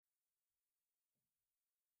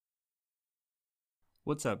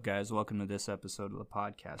What's up, guys? Welcome to this episode of the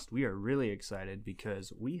podcast. We are really excited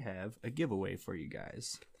because we have a giveaway for you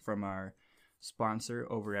guys from our sponsor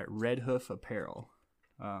over at Red Hoof Apparel.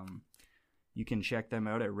 You can check them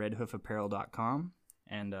out at redhoofapparel.com,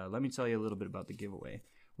 and let me tell you a little bit about the giveaway.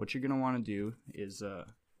 What you're going to want to do is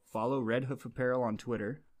follow Red Hoof Apparel on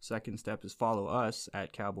Twitter. Second step is follow us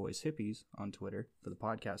at Cowboys Hippies on Twitter for the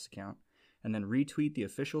podcast account, and then retweet the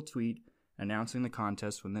official tweet announcing the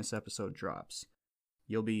contest when this episode drops.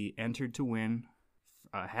 You'll be entered to win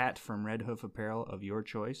a hat from Red Hoof Apparel of your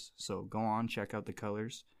choice. So go on, check out the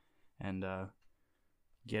colors, and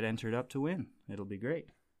get entered up to win. It'll be great.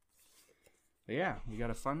 But yeah, we got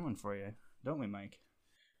a fun one for you, don't we, Mike?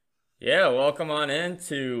 Yeah, welcome on in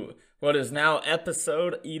to what is now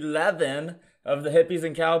episode 11 of the Hippies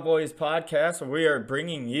and Cowboys podcast, where we are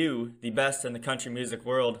bringing you the best in the country music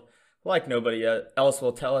world, like nobody else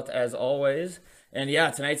will tell it, as always. And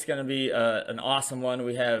yeah, tonight's going to be an awesome one.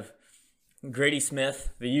 We have Grady Smith,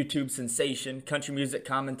 the YouTube sensation, country music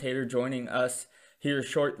commentator, joining us here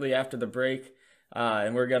shortly after the break.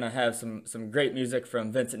 And we're going to have some great music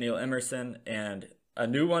from Vincent Neil Emerson, and a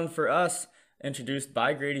new one for us introduced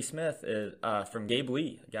by Grady Smith is from Gabe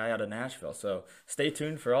Lee, a guy out of Nashville. So stay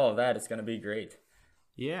tuned for all of that. It's going to be great.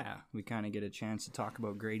 Yeah, we kind of get a chance to talk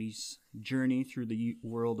about Grady's journey through the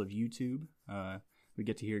world of YouTube. We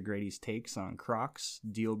get to hear Grady's takes on Crocs,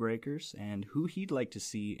 deal breakers, and who he'd like to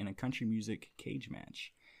see in a country music cage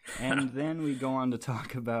match. And then we go on to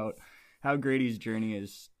talk about how Grady's journey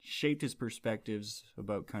has shaped his perspectives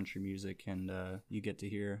about country music, and you get to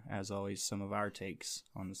hear, as always, some of our takes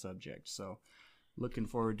on the subject. So looking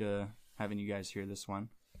forward to having you guys hear this one.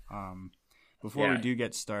 Before we do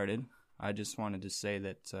get started, I just wanted to say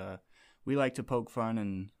that we like to poke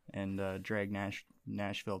fun and drag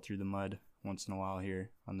Nashville through the mud once in a while here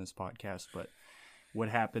on this podcast, but what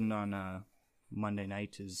happened on Monday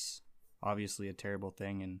night is obviously a terrible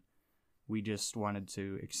thing, and we just wanted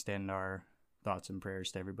to extend our thoughts and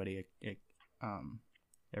prayers to everybody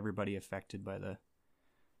affected by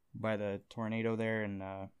the tornado there, and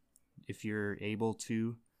if you're able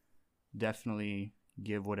to, definitely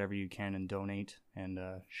give whatever you can and donate and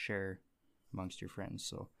share amongst your friends.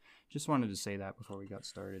 So just wanted to say that before we got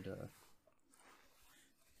started.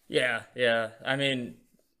 Yeah. I mean,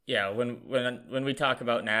 yeah, when we talk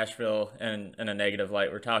about Nashville in a negative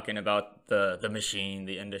light, we're talking about the machine,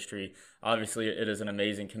 the industry. Obviously, it is an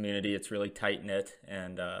amazing community. It's really tight-knit,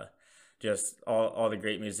 and just all the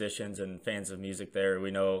great musicians and fans of music there.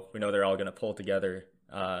 We know they're all going to pull together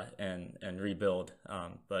and rebuild.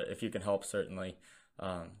 But if you can help, certainly,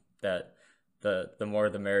 that the more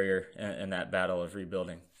the merrier in that battle of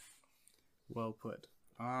rebuilding. Well put.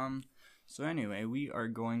 So anyway, we are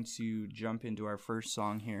going to jump into our first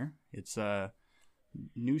song here. It's a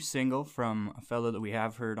new single from a fellow that we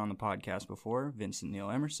have heard on the podcast before, Vincent Neil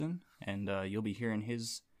Emerson, and you'll be hearing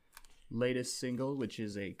his latest single, which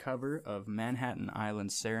is a cover of Manhattan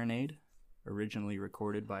Island Serenade, originally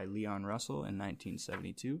recorded by Leon Russell in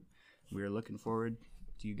 1972. We are looking forward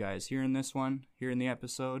to you guys hearing this one here in the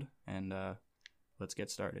episode, and let's get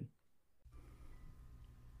started.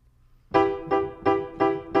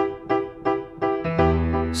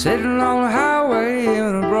 Sitting on the highway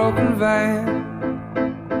in a broken van,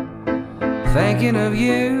 thinking of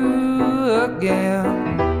you again.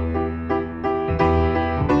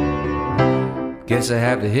 Guess I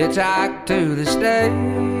have to hitchhike to the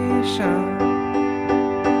station.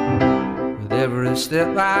 With every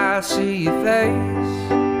step I see your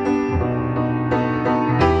face,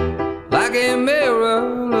 like a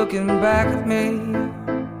mirror looking back at me,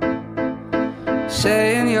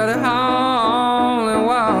 saying you're the only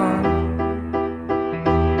one,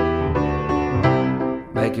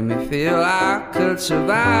 making me feel I could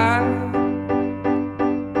survive.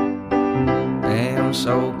 And I'm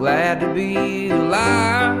so glad to be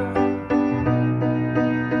alive.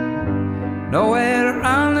 Nowhere to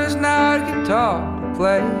run, there's not a guitar to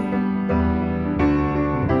play.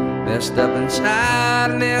 Messed up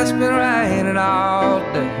inside and it's been raining all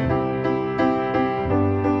day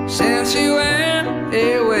since you went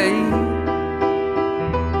away.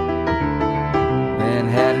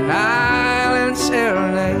 Manhattan Island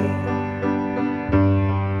Serenade.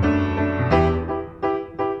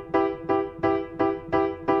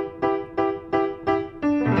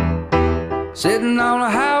 Sitting on a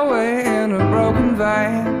highway in a broken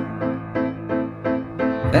van,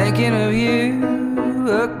 thinking of you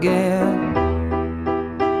again.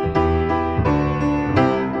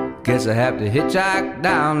 Guess I have to hitchhike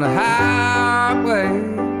down the highway.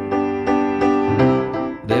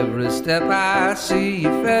 With every step I see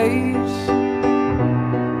your face,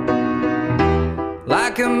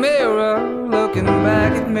 like a mirror looking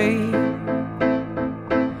back at me,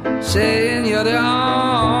 saying you're the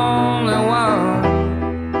only one,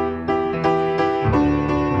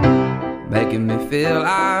 making me feel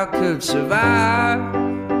I could survive.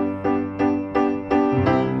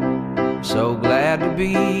 So glad to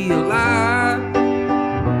be alive.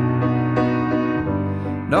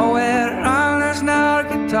 Nowhere to run, there's not a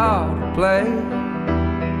guitar to play.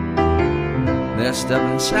 Messed up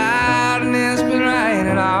inside and it's been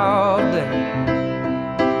raining all day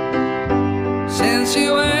since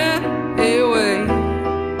you went away.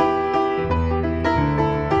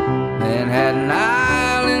 Manhattan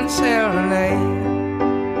Island Serenade.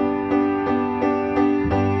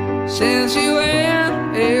 Since you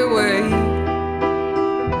went away.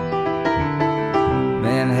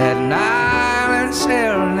 Manhattan Island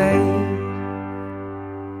Serenade.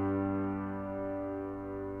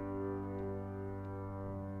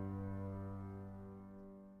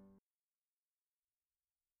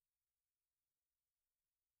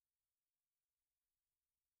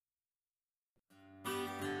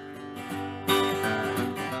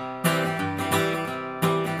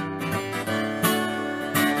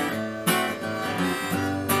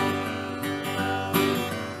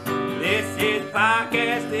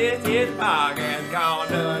 This is podcast called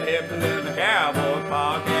the Hippies and the Cowboys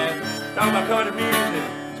podcast. Talk about country music,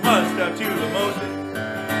 it's much stuff too, but mostly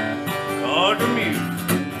country music.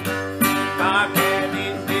 Podcast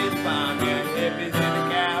is this podcast, Hippies and the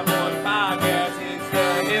Cowboys podcast. It's the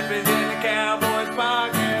Hippies and the Cowboys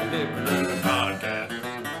podcast, Hippies and the podcast.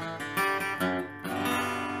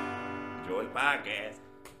 Enjoy the podcast.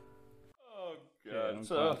 Oh Yeah, god.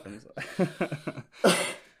 So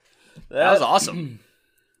That was awesome.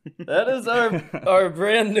 that is our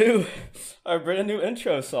brand new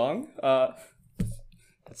intro song.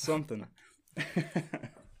 It's something.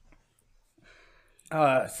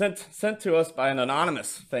 Sent to us by an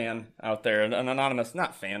anonymous fan out there, an anonymous,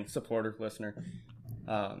 not fan, supporter, listener,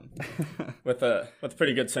 with a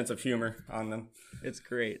pretty good sense of humor on them. It's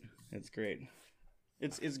great. It's great.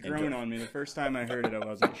 It's grown on me. The first time I heard it, I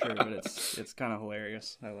wasn't sure, but it's kind of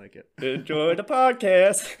hilarious. I like it. Enjoy the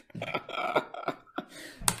podcast.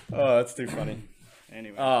 Oh, that's too funny.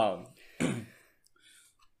 Anyway,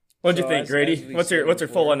 What'd you So think, as Grady? we What's your said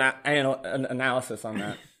full before- analysis on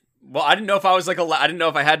that? Well, I didn't know if I was I didn't know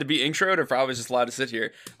if I had to be introed or if I was just allowed to sit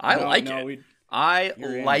here. I like it. I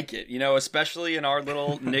You're like it. You know, especially in our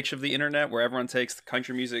little niche of the internet where everyone takes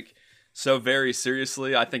country music so very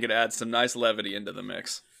seriously. I think it adds some nice levity into the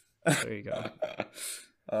mix. there you go.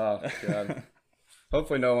 Oh god.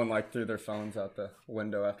 Hopefully, no one threw their phones out the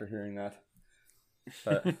window after hearing that.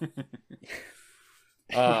 But,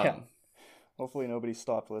 Yeah. Hopefully nobody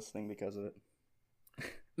stopped listening because of it.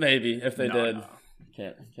 maybe if they No, did,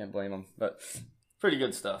 no. can't blame them. But pretty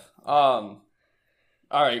good stuff. All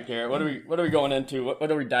right, Garrett. What are we going into?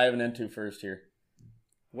 What are we diving into first here?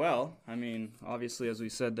 Well, I mean, obviously, as we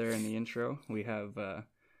said there in the intro, we have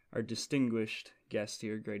our distinguished guest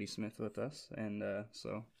here, Grady Smith, with us. And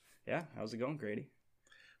so, yeah, how's it going, Grady?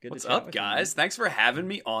 Good What's to chat up, with you, guys? Thanks for having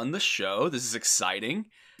me on the show. This is exciting.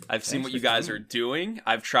 I've seen Thanks what you for guys coming. are doing.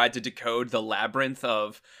 I've tried to decode the labyrinth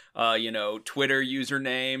of, Twitter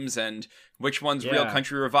usernames and which one's Real Yeah.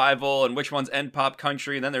 Country Revival and which one's End Pop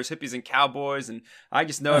Country. And then there's Hippies and Cowboys. And I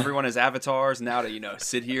just know everyone has avatars. Now to,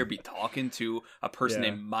 sit here, be talking to a person Yeah.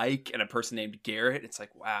 named Mike and a person named Garrett. It's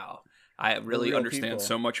like, wow, I really real understand people.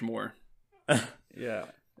 so much more. Yeah,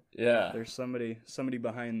 Yeah. there's somebody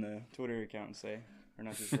behind the Twitter account, say. Or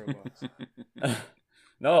not just robots.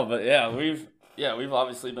 No, but yeah, we've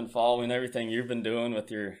obviously been following everything you've been doing with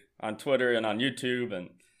your on Twitter and on YouTube,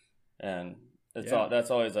 and it's Yeah. that's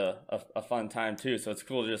always a fun time too. So it's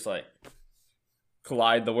cool to just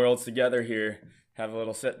collide the worlds together here, have a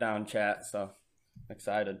little sit down chat. So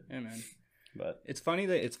excited, Yeah, man. but It's funny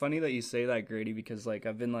that you say that, Grady, because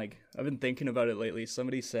I've been thinking about it lately.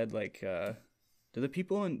 Somebody said do the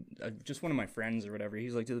people in just one of my friends or whatever,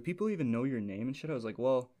 he's like, do the people even know your name and shit? I was like,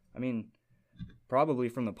 well, I mean, probably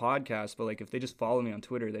from the podcast, but if they just follow me on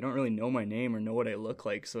Twitter, they don't really know my name or know what I look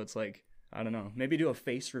like. So it's I don't know. Maybe do a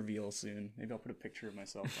face reveal soon. Maybe I'll put a picture of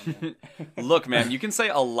myself on there. Look, man, you can say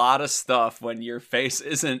a lot of stuff when your face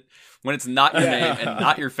when it's not your name and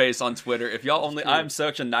not your face on Twitter. If y'all only, I'm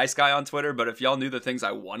such a nice guy on Twitter, but if y'all knew the things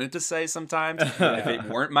I wanted to say sometimes, if it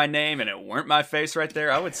weren't my name and it weren't my face right there,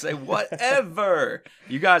 I would say whatever.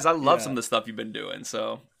 You guys, I love some of the stuff you've been doing.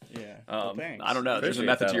 So, Yeah. Well, thanks. I don't know. There's a Appreciate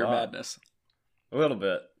method that to your a lot. madness. a little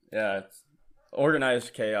bit, yeah. It's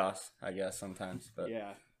organized chaos, I guess sometimes, but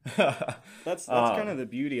Yeah. That's kind of the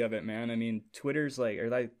beauty of it, man. I mean, Twitter's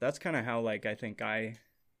that's kind of how I think I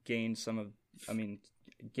gained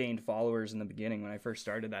gained followers in the beginning when I first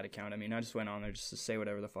started that account. I mean, I just went on there just to say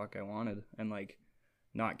whatever the fuck I wanted and like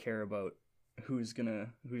not care about who's gonna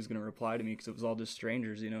reply to me, because it was all just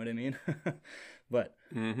strangers, you know what I mean? But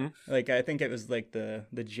like I think it was like the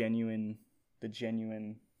genuineness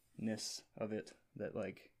of it that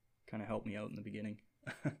like kind of helped me out in the beginning.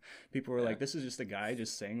 People were like, this is just a guy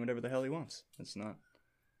just saying whatever the hell he wants. It's not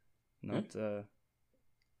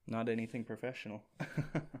anything professional.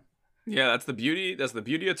 Yeah, that's the beauty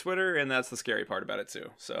of Twitter, and that's the scary part about it too.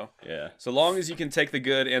 So Yeah. so long as you can take the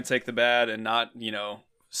good and take the bad and not,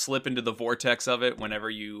 slip into the vortex of it whenever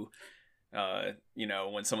you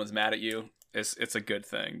when someone's mad at you, it's a good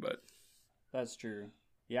thing. But That's true.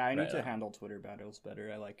 Yeah, I need to Right. handle Twitter battles better.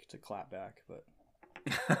 I like to clap back, but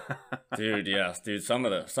Dude, yes, dude. Some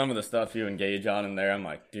of the stuff you engage on in there, I'm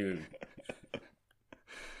like, dude.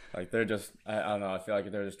 Like they're just, I don't know. I feel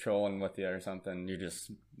like they're just trolling with you or something. You just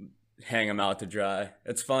hang them out to dry.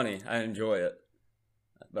 It's funny. I enjoy it.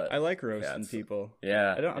 But I like roasting it's- people.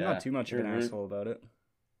 yeah, I'm not too much of an You're rude. asshole about it.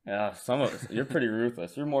 Yeah, you're pretty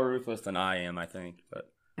ruthless. You're more ruthless than I am, I think.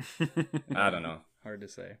 But I don't know. Hard to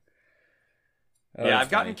say. yeah, That's I've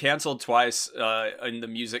gotten funny. canceled twice in the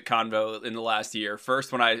music convo in the last year.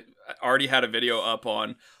 First, when I already had a video up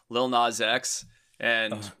on Lil Nas X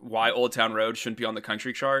and why Old Town Road shouldn't be on the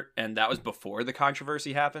country chart, and that was before the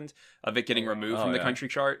controversy happened of it getting removed from the yeah. country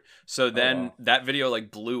chart. So then wow. that video like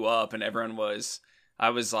blew up, and I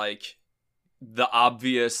was like the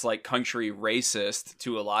obvious like country racist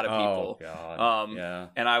to a lot of people. Oh God. Yeah.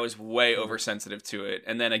 And I was way oversensitive to it.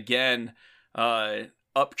 And then again,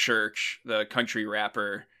 Upchurch, the country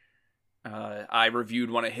rapper, I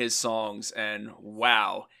reviewed one of his songs, and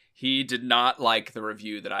wow, he did not like the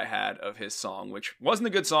review that I had of his song, which wasn't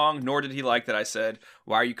a good song, nor did he like that I said,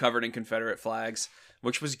 "Why are you covered in Confederate flags?"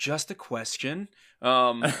 Which was just a question.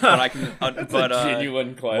 But I can, but a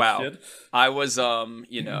genuine question. Wow, I was,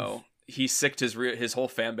 he sicked his whole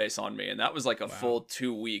fan base on me, and that was like a full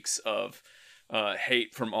 2 weeks of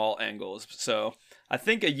hate from all angles. So I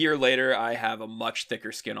think a year later, I have a much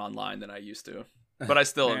thicker skin online than I used to. But I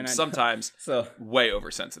still am sometimes way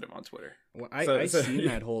oversensitive on Twitter. Well, I seen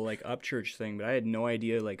that whole like Upchurch thing, but I had no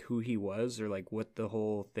idea like who he was or like what the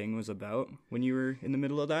whole thing was about when you were in the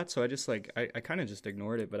middle of that. So I just like I kind of just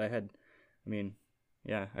ignored it. But I had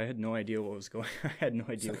no idea what was going. I had no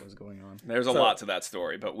idea what was going on. There's a lot to that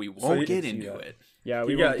story, but we won't get into it. Yeah,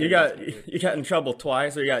 You got in trouble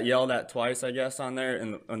twice, or you got yelled at twice, I guess, on there.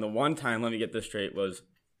 And the one time, let me get this straight, was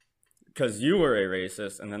because you were a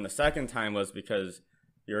racist, and then the second time was because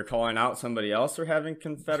you were calling out somebody else for having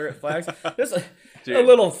Confederate flags. Just a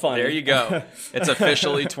little funny. There you go. It's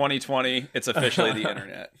officially 2020. It's officially the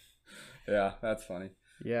internet. Yeah, that's funny.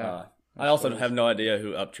 Yeah. I also have no idea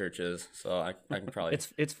who Upchurch is, so I can probably.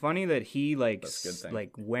 It's funny that he like That's a good thing.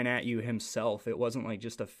 like went at you himself. It wasn't like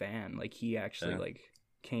just a fan. Like he actually like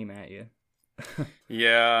came at you.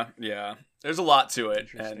 Yeah. There's a lot to it,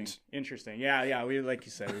 Interesting. Yeah. We like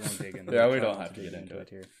you said, we won't dig into. Yeah, we don't have to get into it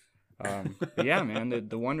here. But yeah, man,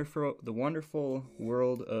 the wonderful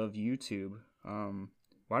world of YouTube.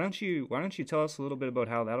 Why don't you tell us a little bit about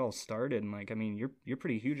how that all started? And like, I mean, you're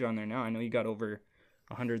pretty huge on there now. I know you got over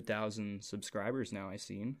 100,000 subscribers now. I've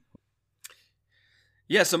seen.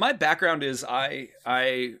 Yeah, so my background is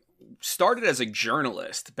I started as a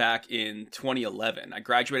journalist back in 2011. I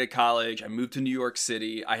graduated college. I moved to New York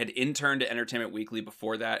City. I had interned at Entertainment Weekly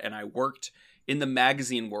before that, and I worked in the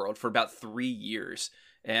magazine world for about 3 years.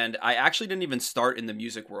 And I actually didn't even start in the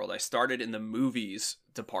music world. I started in the movies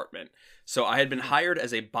department. So I had been hired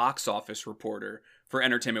as a box office reporter for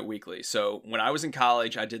Entertainment Weekly. So when I was in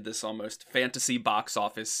college, I did this almost fantasy box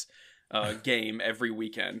office game every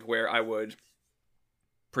weekend where I would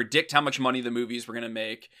predict how much money the movies were going to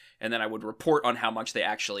make, and then I would report on how much they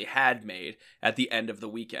actually had made at the end of the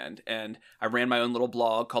weekend. And I ran my own little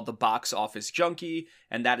blog called The Box Office Junkie,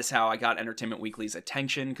 and that is how I got Entertainment Weekly's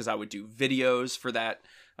attention, because I would do videos for that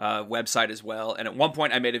website as well. And at one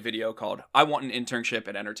point I made a video called I Want an Internship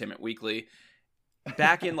at Entertainment Weekly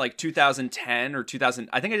back in like 2010 or 2000.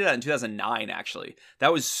 I think I did that in 2009, actually.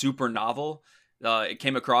 That was super novel. It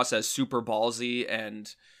came across as super ballsy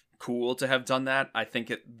and cool to have done that. I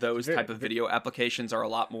think those type of video applications are a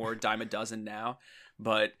lot more dime a dozen now,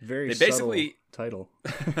 but Very they basically title.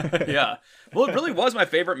 Yeah, well, it really was my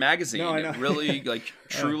favorite magazine. No, I know. It really like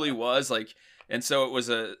truly was like, and so it was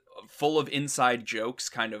a full of inside jokes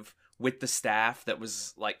kind of with the staff that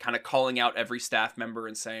was like kind of calling out every staff member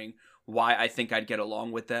and saying why I think I'd get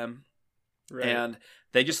along with them. Right. And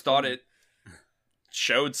they just thought it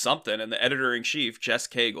showed something, and the editor-in-chief, Jess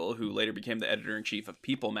Cagle, who later became the editor-in-chief of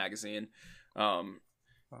People magazine,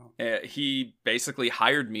 he basically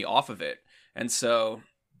hired me off of it. And so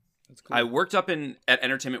That's cool. I worked up at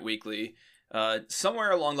Entertainment Weekly.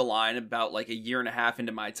 Somewhere along the line, about like a year and a half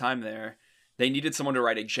into my time there, they needed someone to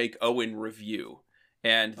write a Jake Owen review.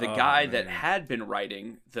 And the guy that had been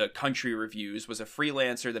writing the country reviews was a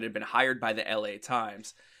freelancer that had been hired by the LA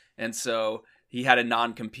Times. And so he had a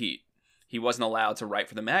non-compete. He wasn't allowed to write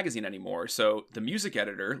for the magazine anymore. So the music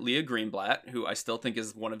editor, Leah Greenblatt, who I still think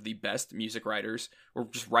is one of the best music writers, or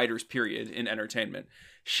just writers, period, in entertainment,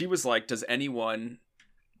 she was like, does anyone,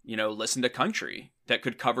 listen to country that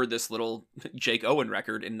could cover this little Jake Owen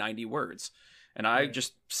record in 90 words? And I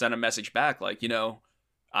just sent a message back like,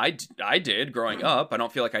 I did growing up. I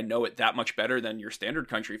don't feel like I know it that much better than your standard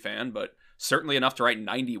country fan, but certainly enough to write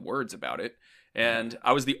 90 words about it. And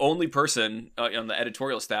I was the only person on the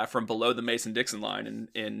editorial staff from below the Mason-Dixon line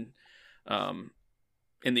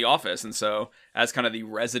in the office. And so as kind of the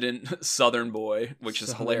resident Southern boy, which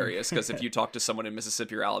is hilarious, because if you talk to someone in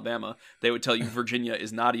Mississippi or Alabama, they would tell you Virginia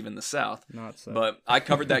is not even the South. Not so. But I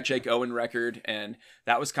covered that Jake Owen record, and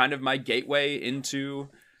that was kind of my gateway into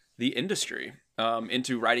the industry,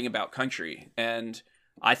 into writing about country. And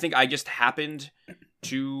I think I just happened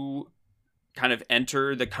to kind of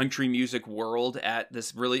enter the country music world at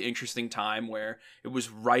this really interesting time where it was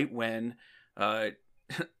right when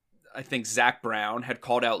I think Zach Brown had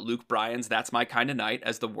called out Luke Bryan's That's My Kind of Night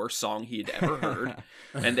as the worst song he had ever heard.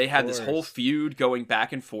 And they had this whole feud going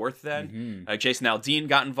back and forth then. Mm-hmm. Jason Aldean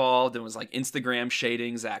got involved and was like Instagram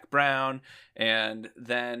shading Zach Brown. And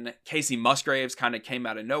then Casey Musgraves kind of came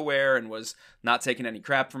out of nowhere and was not taking any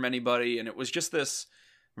crap from anybody. And it was just this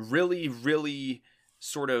really, really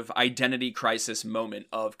sort of identity crisis moment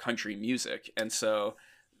of country music. And so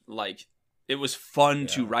like it was fun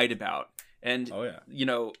to write about. And,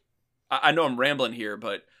 I know I'm rambling here,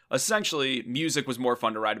 but essentially music was more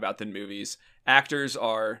fun to write about than movies. Actors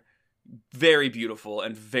are very beautiful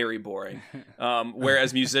and very boring.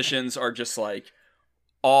 Whereas musicians are just like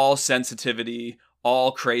all sensitivity,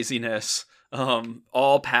 all craziness,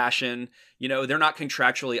 all passion. They're not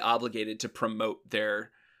contractually obligated to promote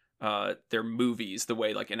their movies the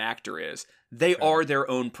way like an actor is. They are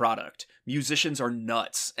their own product. Musicians are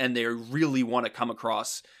nuts, and they really want to come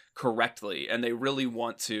across correctly, and they really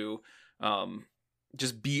want to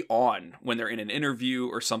just be on when they're in an interview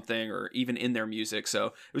or something, or even in their music. So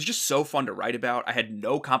it was just so fun to write about. I had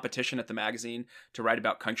no competition at the magazine to write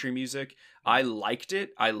about country music. I liked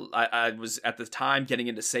it. I was at the time getting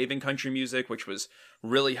into saving country music, which was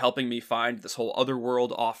really helping me find this whole other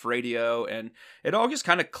world off radio, and it all just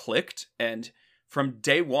kind of clicked. And from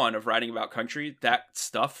day one of writing about country, that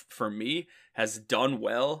stuff for me has done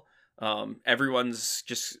well. Everyone's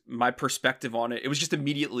just, my perspective on it, it was just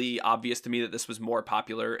immediately obvious to me that this was more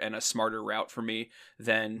popular and a smarter route for me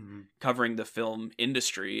than covering the film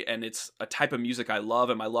industry. And it's a type of music I love,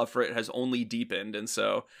 and my love for it has only deepened. And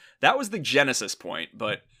so that was the genesis point.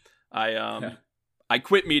 But I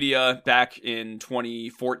quit media back in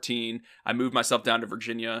 2014. I moved myself down to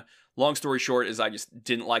Virginia. Long story short is I just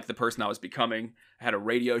didn't like the person I was becoming. I had a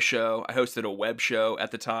radio show. I hosted a web show at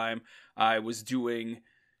the time. I was doing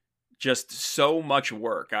just so much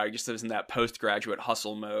work. I just was in that postgraduate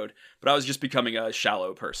hustle mode, but I was just becoming a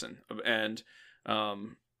shallow person. And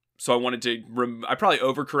so I wanted to, I probably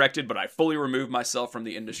overcorrected, but I fully removed myself from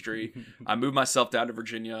the industry. I moved myself down to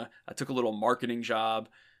Virginia. I took a little marketing job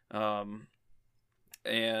and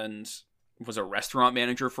was a restaurant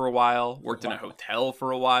manager for a while, worked in a hotel for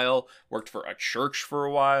a while, worked for a church for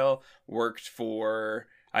a while,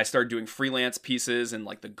 I started doing freelance pieces in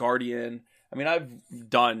like The Guardian. I mean,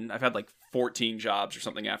 I've had like 14 jobs or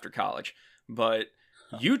something after college, but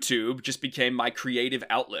YouTube just became my creative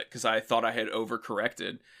outlet because I thought I had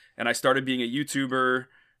overcorrected. And I started being a YouTuber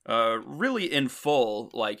really in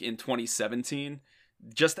full, like in 2017,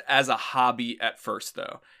 just as a hobby at first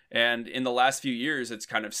though. And in the last few years, it's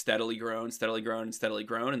kind of steadily grown.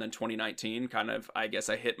 And then 2019 kind of, I guess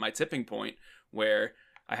I hit my tipping point where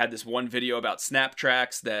I had this one video about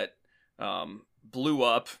Snaptracks that blew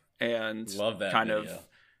up. And love that video.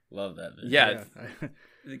 Love that video. Yeah.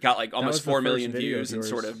 It got like almost 4 million views and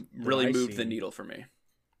sort of really moved the needle for me.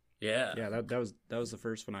 Yeah. Yeah, that was the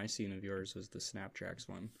first one I seen of yours, was the Snaptracks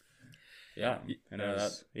one. Yeah. And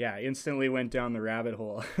instantly went down the rabbit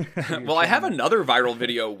hole. Well, I have another viral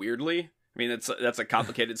video, weirdly. I mean, that's a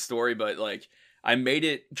complicated story, but like I made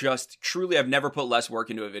it just truly, I've never put less work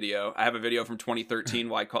into a video. I have a video from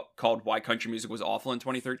 2013 called Why Country Music Was Awful in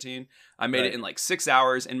 2013. I made it in like 6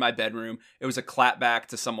 hours in my bedroom. It was a clapback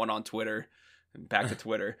to someone on Twitter, back to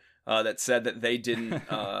Twitter, that said that they didn't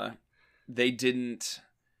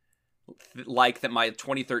like that my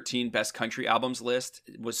 2013 best country albums list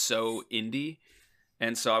was so indie.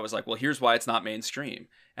 And so I was like, well, here's why it's not mainstream.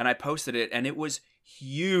 And I posted it, and it was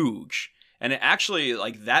huge. And it actually,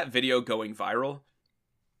 like, that video going viral,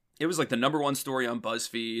 it was like the #1 story on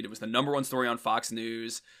BuzzFeed. It was the #1 story on Fox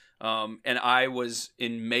News. And I was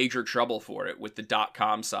in major trouble for it with the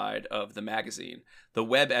 .com side of the magazine. The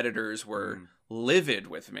web editors were livid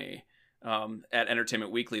with me at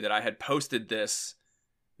Entertainment Weekly that I had posted this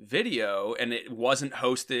video and it wasn't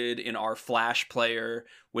hosted in our Flash player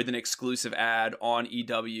with an exclusive ad on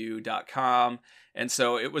EW.com. And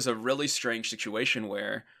so it was a really strange situation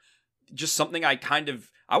where just something I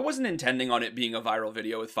wasn't intending on it being a viral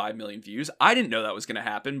video with 5 million views. I didn't know that was going to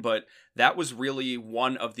happen, but that was really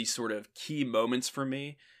one of the sort of key moments for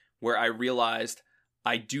me where I realized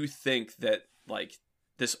I do think that like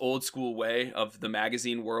this old school way of the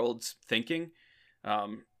magazine world's thinking,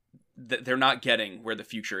 they're not getting where the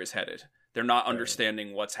future is headed. They're not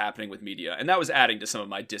understanding what's happening with media. And that was adding to some of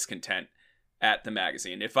my discontent at the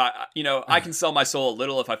magazine. If I can sell my soul a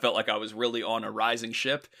little if I felt like I was really on a rising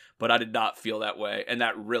ship, but I did not feel that way. And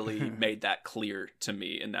that really made that clear to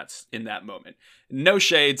me in that moment. No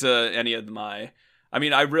shade to any of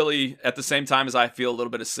I really, at the same time as I feel a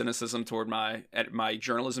little bit of cynicism toward my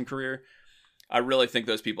journalism career, I really think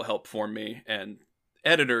those people helped form me, and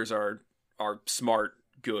editors are smart,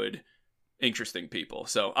 good, interesting people.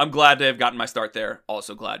 So I'm glad to have gotten my start there.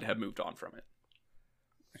 Also glad to have moved on from it.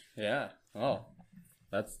 Yeah. Oh,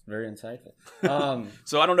 that's very insightful.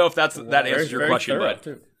 So I don't know if that answers your question, but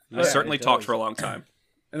I certainly it talked does. for a long time.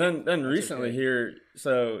 And then recently here,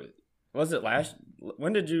 so was it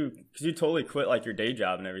when did you, because you totally quit like your day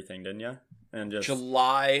job and everything, didn't you? And just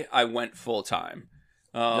July, I went full time.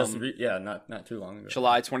 not too long ago.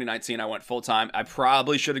 July 2019, I went full time. I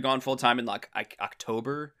probably should have gone full time in like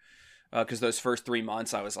October, because those first 3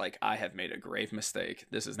 months I was like, I have made a grave mistake.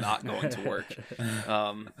 This is not going to work.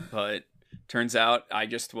 But turns out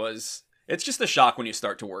it's just a shock when you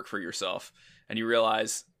start to work for yourself and you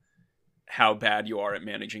realize how bad you are at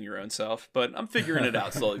managing your own self. But I'm figuring it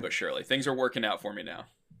out slowly but surely. Things are working out for me now.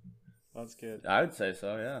 That's good. I would say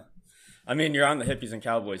so, yeah. I mean, you're on the Hippies and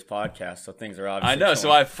Cowboys podcast, so things are obviously I know,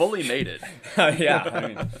 so I fully made it. yeah, I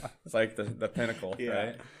mean, it's like the pinnacle,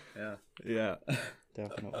 right? Yeah,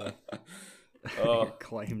 definitely.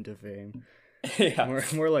 Claim to fame. Yeah.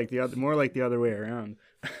 More like the other way around.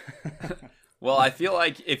 Well, I feel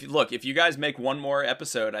like if you guys make one more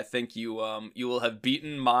episode, I think you will have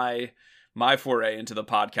beaten my foray into the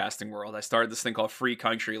podcasting world. I started this thing called Free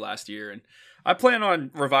Country last year, and I plan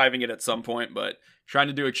on reviving it at some point, but trying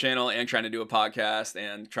to do a channel and trying to do a podcast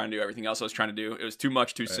and trying to do everything else I was trying to do, it was too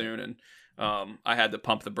much too soon, and I had to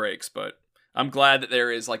pump the brakes. But I'm glad that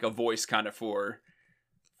there is like a voice kind of for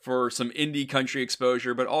some indie country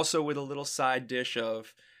exposure, but also with a little side dish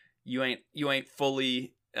of you ain't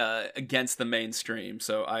fully against the mainstream.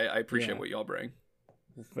 So I appreciate what y'all bring.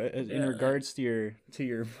 In regards to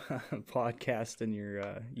your podcast and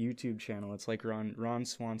your YouTube channel, it's like Ron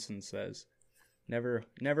Swanson says, never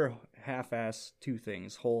half-ass two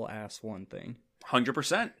things, whole ass one thing.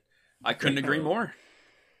 100%. I couldn't agree more.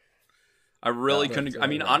 I really couldn't. I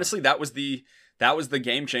mean, honestly, that was the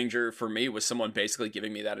game changer for me, was someone basically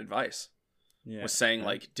giving me that advice. Yeah. Was saying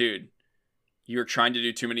like, dude, you're trying to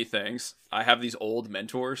do too many things. I have these old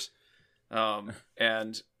mentors,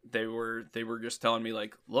 and they were just telling me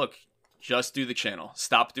like, look, just do the channel.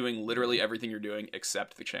 Stop doing literally everything you're doing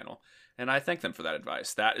except the channel. And I thank them for that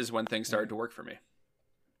advice. That is when things started to work for me.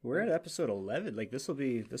 We're at episode 11. Like this will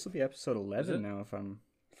be episode 11 now if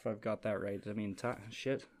I've got that right. I mean,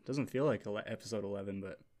 shit, doesn't feel like episode 11,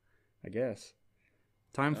 but I guess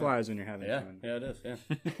time flies when you're having fun. Yeah, it is. Yeah.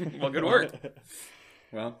 Well, good work.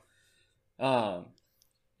 Well,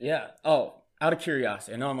 yeah. Oh, out of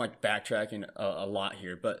curiosity, I know I'm like backtracking a lot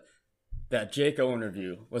here, but that Jake O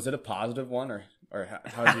interview, was it a positive one, or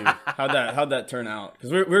how'd that turn out?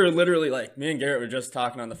 Because we were literally like, me and Garrett were just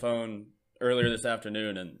talking on the phone earlier this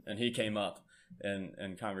afternoon, and he came up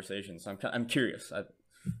in conversation. So I'm curious.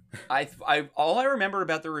 All I remember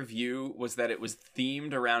about the review was that it was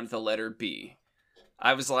themed around the letter B.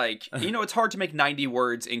 I was like, it's hard to make 90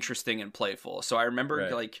 words interesting and playful. So I remember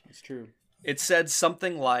like, it's true. It said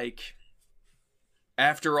something like,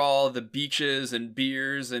 after all the beaches and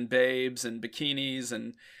beers and babes and bikinis,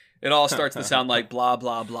 and it all starts to sound like blah,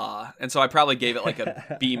 blah, blah. And so I probably gave it like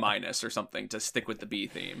a B- or something to stick with the B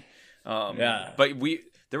theme. But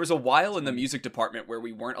there was a while in the music department where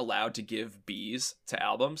we weren't allowed to give Bs to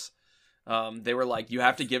albums. They were like, you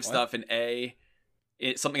have to give stuff an A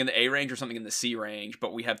something in the A range or something in the C range,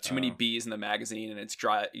 but we have too many B's in the magazine, and it's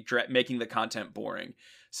making the content boring.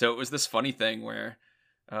 So it was this funny thing where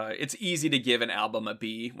it's easy to give an album a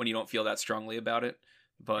B when you don't feel that strongly about it,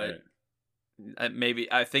 but maybe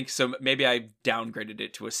I downgraded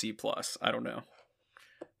it to a C+. I don't know.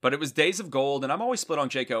 But it was Days of Gold, and I'm always split on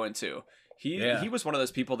Jake Owen too. He was one of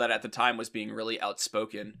those people that at the time was being really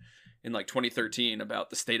outspoken in like 2013 about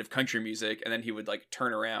the state of country music, and then he would like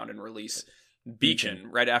turn around and release Beachin'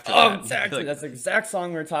 right after that. Exactly. Like, That's the exact song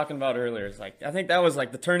we were talking about earlier. It's like, I think that was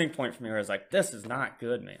like the turning point for me where I was like, this is not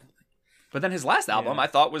good, man. but then his last album I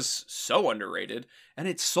thought was so underrated, and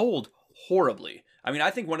it sold horribly. I mean, I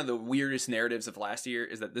think one of the weirdest narratives of last year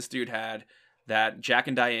is that this dude had that Jack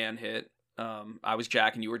and Diane hit. I was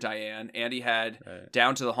Jack and you were Diane. Andy had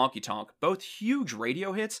Down to the Honky Tonk, both huge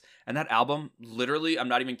radio hits, and that album, literally, I'm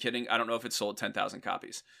not even kidding, I don't know if it sold 10,000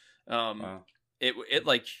 copies. Wow. It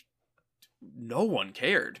like, no one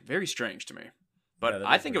cared. Very strange to me. But Yeah,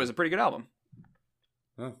 I think it was a pretty good album.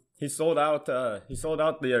 Huh. He sold out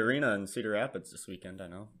the arena in Cedar Rapids this weekend, I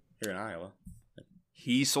know, here in Iowa.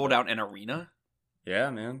 He sold out an arena? Yeah,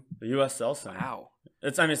 man. The USL Center. Wow.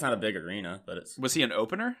 It's not a big arena, but it's... Was he an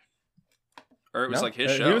opener? Or it was No, like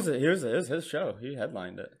his show? It was his show. He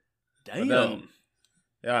headlined it. Damn. Then,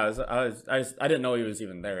 yeah, I didn't know he was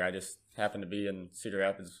even there. I just happened to be in Cedar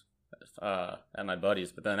Rapids at my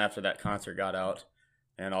buddy's. But then after that concert got out,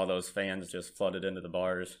 and all those fans just flooded into the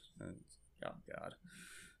bars, and, oh god.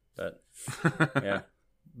 But yeah,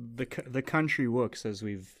 The country wooks, as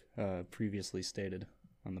we've previously stated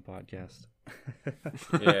on the podcast.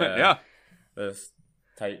 yeah, Yeah. those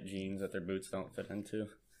tight jeans that their boots don't fit into.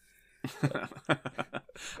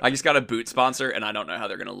 I just got a boot sponsor, and I don't know how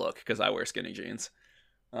they're gonna look because I wear skinny jeans.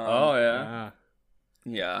 Oh yeah, Ah,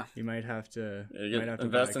 Yeah, you might have to,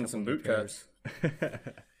 invest in some boot cuts.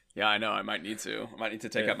 yeah, I know. I might need to. I might need to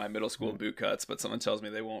take out my middle school boot cuts, but someone tells me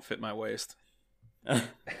they won't fit my waist.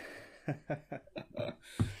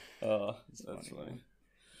 Oh, that's funny.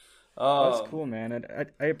 That's cool, man. And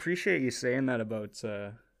I appreciate you saying that about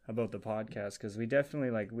the podcast, because we definitely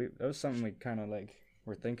that was something we kind of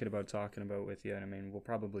we're thinking about talking about with you. And I mean, we'll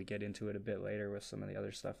probably get into it a bit later with some of the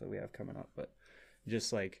other stuff that we have coming up, but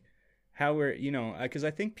just how we're, because I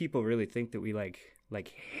think people really think that we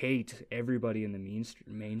hate everybody in the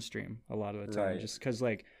mainstream a lot of the time, Right. just because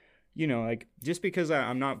just because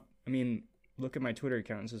I'm not, I mean, look at my Twitter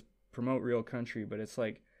account, it says promote real country, but it's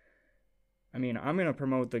I mean, I'm gonna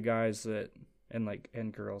promote the guys that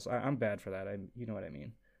and girls. I'm bad for that. You know what I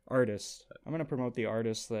mean. Artists. I'm gonna promote the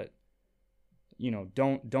artists that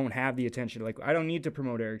don't have the attention. I don't need to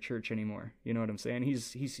promote Eric Church anymore. You know what I'm saying?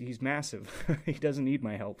 He's massive. He doesn't need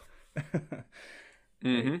my help.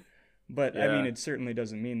 Mm-hmm. But Yeah. I mean, it certainly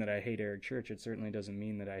doesn't mean that I hate Eric Church. It certainly doesn't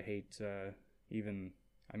mean that I hate even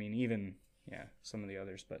some of the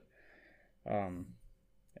others. But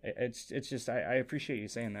it's just I appreciate you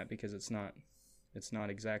saying that, because it's not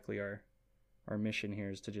exactly our mission here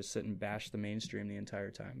is to just sit and bash the mainstream the entire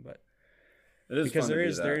time. But It is because fun to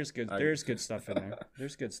do that. there's good stuff in there.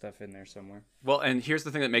 There's good stuff in there somewhere. Well, and here's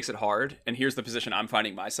the thing that makes it hard, and here's the position I'm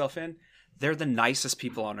finding myself in. They're the nicest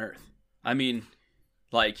people on earth. I mean,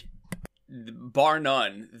 bar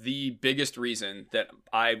none, the biggest reason that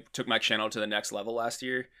I took my channel to the next level last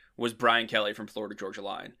year was Brian Kelly from Florida Georgia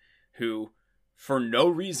Line, who, for no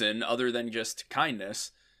reason other than just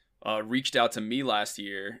kindness, reached out to me last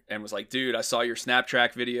year and was like, dude, I saw your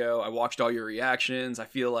Snaptrack video. I watched all your reactions. I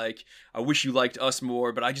feel like I wish you liked us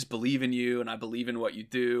more, but I just believe in you and I believe in what you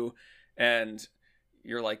do. And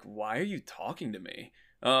you're like, why are you talking to me?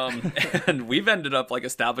 And we've ended up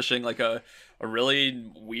establishing a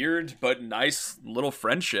really weird but nice little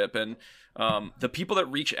friendship. And the people that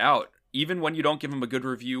reach out, even when you don't give them a good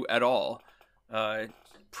review at all,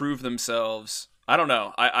 prove themselves. I don't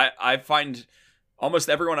know. I find almost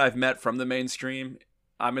everyone I've met from the mainstream,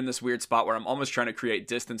 I'm in this weird spot where I'm almost trying to create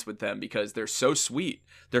distance with them because they're so sweet,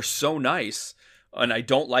 they're so nice, and I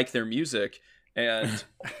don't like their music. And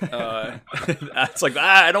it's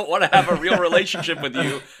I don't want to have a real relationship with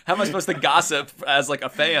you. How am I supposed to gossip as a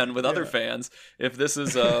fan with other fans if this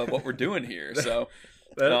is what we're doing here? So,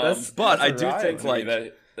 but I do think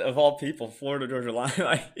that of all people, Florida Georgia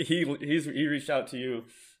Line, he reached out to you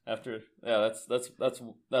after. Yeah,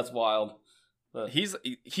 that's wild. But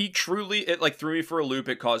He truly, it threw me for a loop.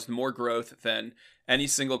 It caused more growth than any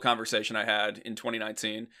single conversation I had in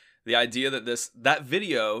 2019. The idea that that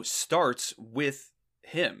video starts with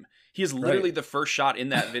him. He is literally the first shot in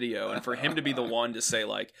that video. And for him to be the one to say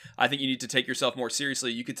I think you need to take yourself more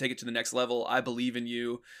seriously. You could take it to the next level. I believe in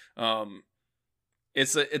you.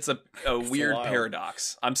 It's a weird wild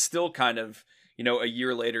paradox. I'm still kind of, a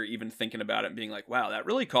year later, even thinking about it and being like, wow, that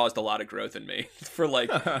really caused a lot of growth in me for like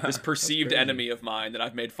this perceived enemy of mine that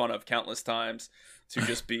I've made fun of countless times to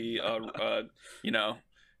just be, and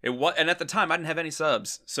at the time I didn't have any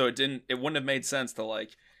subs. So it wouldn't have made sense to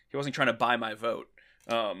like, he wasn't trying to buy my vote.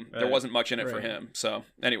 There wasn't much in it for him. So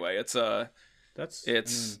anyway, it's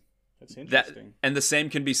interesting. And the same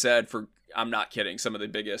can be said for, I'm not kidding, some of the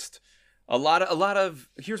biggest, a lot of,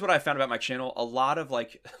 here's what I found about my channel. A lot of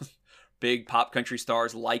like big pop country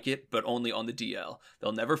stars like it, but only on the DL.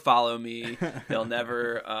 They'll never follow me. They'll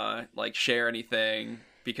never like share anything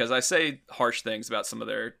because I say harsh things about some of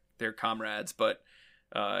their comrades, but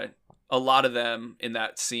a lot of them in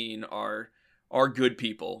that scene are good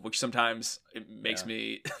people, which sometimes it makes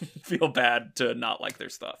me feel bad to not like their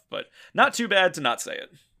stuff, but not too bad to not say it.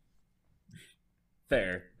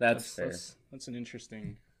 Fair. That's fair. That's an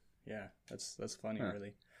interesting. Yeah, that's funny,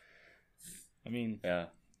 really. I mean, yeah.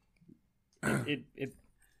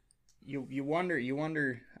 You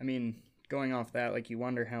wonder. I mean, going off that, like, you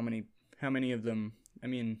wonder how many of them. I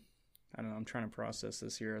mean, I don't know. I'm trying to process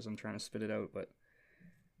this here as I'm trying to spit it out, but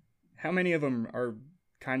how many of them are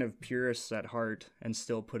kind of purists at heart and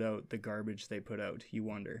still put out the garbage they put out? You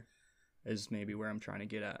wonder, is maybe where I'm trying to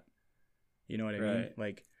get at. You know what I mean?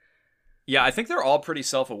 Like, yeah, I think they're all pretty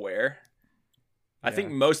self-aware. I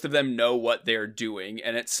think most of them know what they're doing,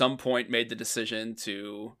 and at some point made the decision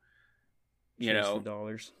to, the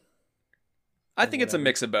dollars. I think it's a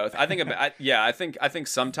mix of both. I think, I think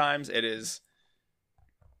sometimes it is.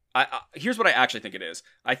 Here's what I actually think it is.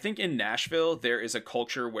 I think in Nashville there is a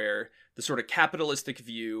culture where the sort of capitalistic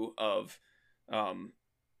view of,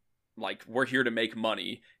 like, we're here to make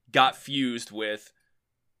money got fused with,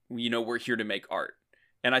 we're here to make art.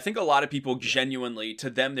 And I think a lot of people genuinely,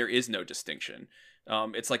 to them, there is no distinction.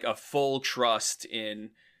 It's like a full trust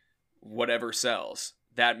in whatever sells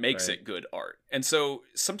that makes it good art. And so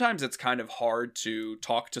sometimes it's kind of hard to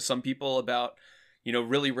talk to some people about,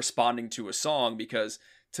 really responding to a song, because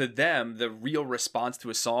to them, the real response to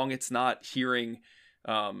a song, it's not hearing,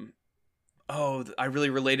 oh, I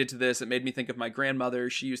really related to this. It made me think of my grandmother.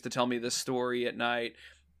 She used to tell me this story at night.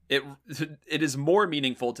 It is more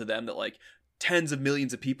meaningful to them that, like, tens of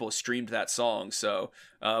millions of people streamed that song, so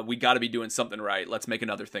we got to be doing something right. Let's make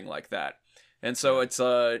another thing like that. And so it's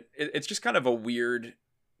just kind of a weird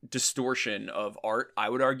distortion of art, I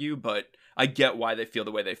would argue, but I get why they feel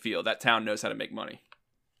the way they feel. That town knows how to make money.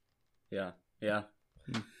 Yeah.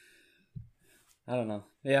 I don't know.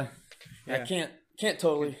 Yeah. I can't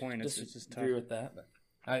totally disagree with that, but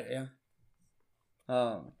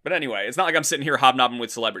but anyway, it's not like I'm sitting here hobnobbing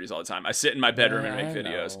with celebrities all the time. I sit in my bedroom and make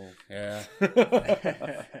videos. Yeah.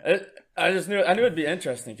 I knew it'd be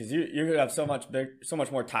interesting because you have so much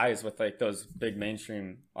more ties with like those big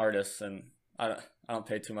mainstream artists, and I don't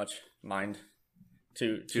pay too much mind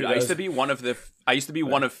to. Dude, I used to be one of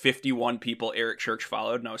 51 people Eric Church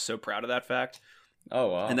followed, and I was so proud of that fact.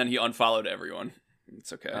 Oh wow! And then he unfollowed everyone.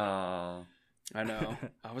 It's okay. I know.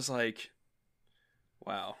 I was like,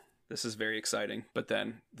 wow. This is very exciting, but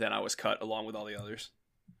then I was cut along with all the others.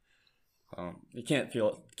 You can't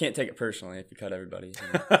take it personally if you cut everybody.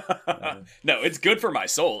 No, it's good for my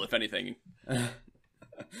soul, if anything.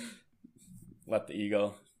 Let the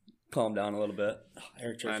ego calm down a little bit.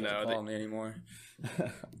 Eric Church doesn't follow me anymore.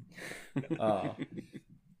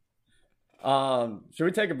 Should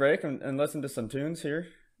we take a break and listen to some tunes here?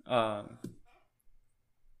 Garrett,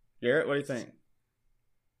 what do you think?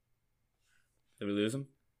 Did we lose him?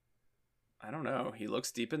 I don't know. He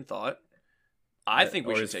looks deep in thought. I think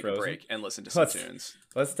we should take a break and listen to some tunes.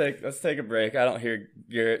 Let's take a break. I don't hear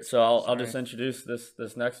Garrett, so I'll just introduce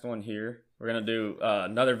this next one here. We're gonna do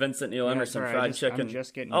another Vincent Neil Emerson fried chicken. I'm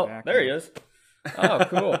just getting back. There he is. Oh,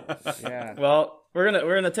 cool. Yeah. Well, we're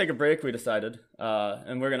gonna take a break. We decided,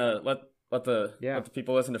 and we're gonna let the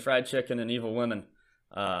people listen to Fried Chicken and Evil Women.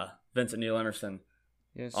 Vincent Neil Emerson.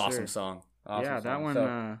 Yes, awesome sir. song. That one.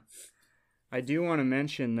 So, I do want to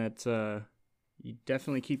mention that you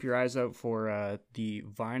definitely keep your eyes out for the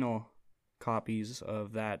vinyl copies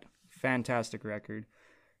of that fantastic record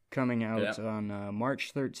coming out on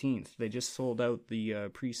March 13th. They just sold out the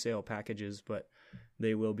pre-sale packages, but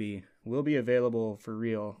they will be available for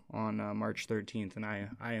real on March 13th, and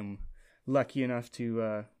I am lucky enough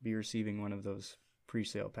to be receiving one of those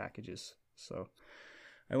pre-sale packages. So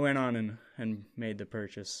I went on and made the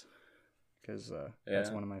purchase. Because that's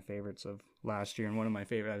one of my favorites of last year, and one of my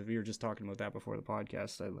favorite. We were just talking about that before the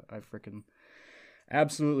podcast. I freaking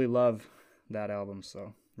absolutely love that album.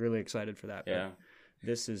 So really excited for that. Yeah, but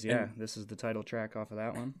this is the title track off of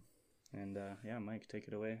that one, and Mike, take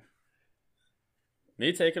it away.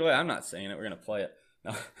 Me take it away. I'm not saying it. We're gonna play it.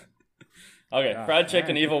 No. Okay, Fried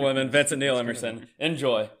Chicken, Evil Women, Vincent Neil Emerson.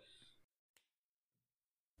 Enjoy.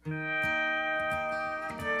 Well,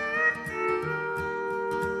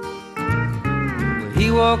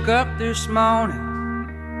 he woke up this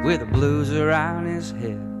morning with the blues around his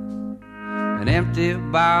head, an empty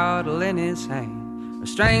bottle in his hand, a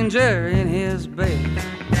stranger in his bed.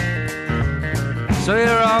 So he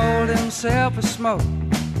rolled himself a smoke,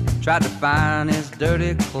 tried to find his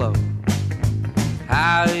dirty clothes.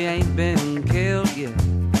 How he ain't been killed yet,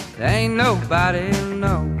 there ain't nobody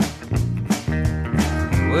know.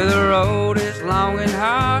 Well, the road is long and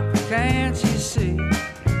hard, can't you see?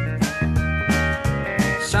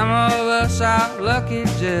 Some of us are lucky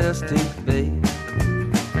just to be.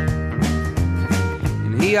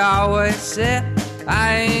 And he always said,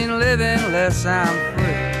 I ain't living unless I'm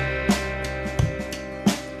free.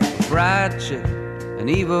 Fried chicken and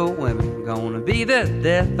evil women gonna be the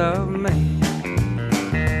death of me.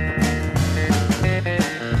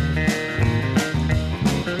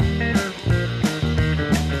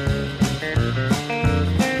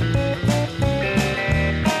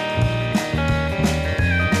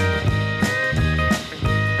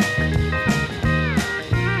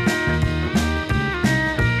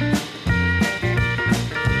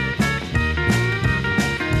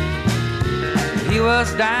 He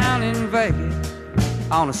was down in Vegas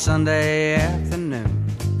on a Sunday afternoon.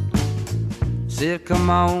 Said, come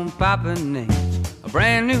on, Papa needs a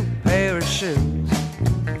brand new pair of shoes.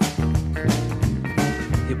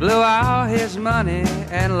 He blew all his money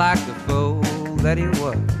and like the fool that he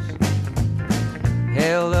was,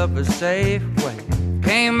 held up a Safeway,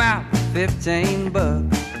 came out with 15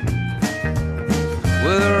 bucks.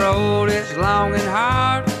 Well, the road is long and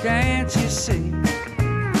hard, can't you see?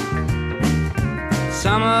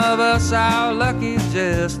 Some of us are lucky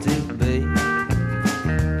just to be.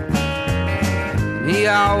 And he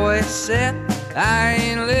always said, I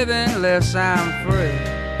ain't living unless I'm free.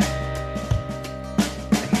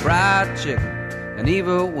 Fried chicken and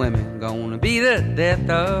evil women gonna be the death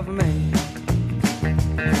of me.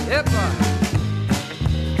 Yep,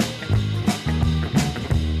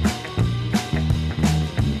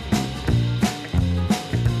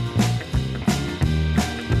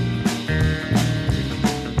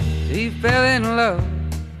 he fell in love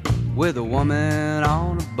with a woman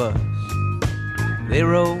on a bus. They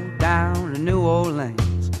rode down to New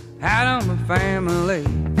Orleans, had them a family.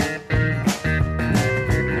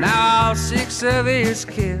 Now all 6 of his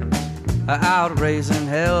kids are out raising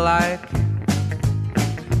hell like him.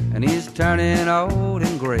 And he's turning old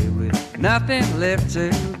and gray with nothing left to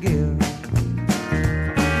give.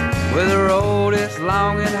 Well, the road is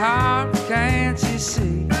long and hard, can't you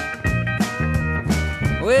see?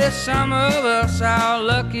 Well, some of us are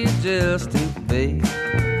lucky just to be.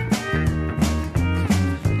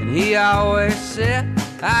 And he always said,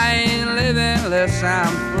 I ain't living unless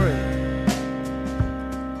I'm free.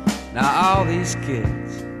 Now all these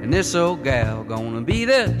kids and this old gal gonna be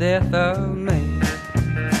the death of me.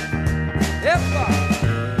 Yep,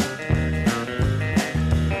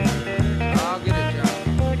 I'll get it, John.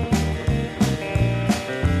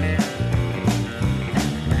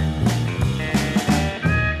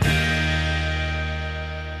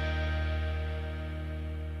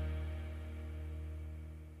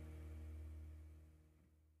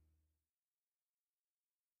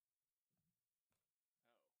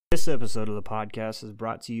 This episode of the podcast is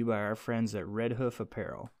brought to you by our friends at Red Hoof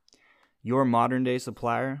Apparel, your modern-day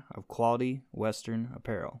supplier of quality Western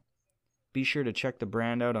apparel. Be sure to check the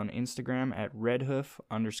brand out on Instagram at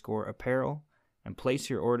redhoof_apparel and place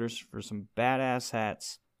your orders for some badass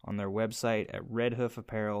hats on their website at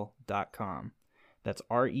redhoofapparel.com. That's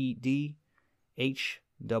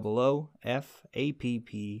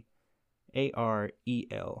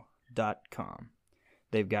REDHOOFAPPAREL.com.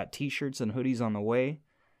 They've got t-shirts and hoodies on the way.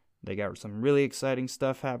 They got some really exciting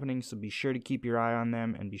stuff happening, so be sure to keep your eye on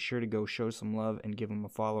them and be sure to go show some love and give them a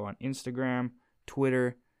follow on Instagram,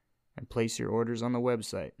 Twitter, and place your orders on the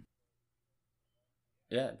website.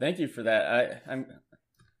 Yeah, thank you for that.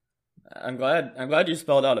 I'm glad you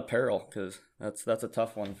spelled out apparel, because that's a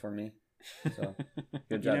tough one for me. So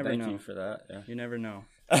good job. Thank you for that. Yeah. You never know.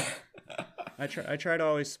 I try to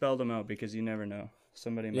always spell them out because you never know.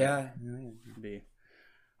 Somebody might be.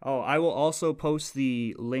 Oh, I will also post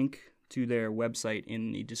the link to their website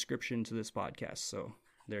in the description to this podcast. So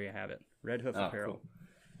there you have it. Red Hoof Apparel. Cool.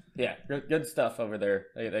 Yeah, good stuff over there.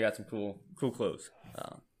 They got some cool clothes.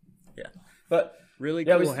 Yeah, but really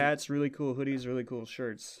cool hats, really cool hoodies, really cool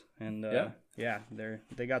shirts, and they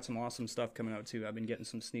got some awesome stuff coming out too. I've been getting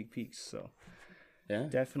some sneak peeks, so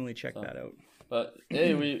definitely check that out. But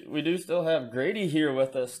hey, we do still have Grady here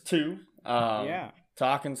with us too. Yeah.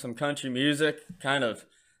 Talking some country music, kind of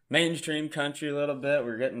mainstream country a little bit.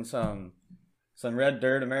 We're getting some Red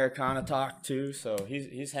Dirt Americana talk too. So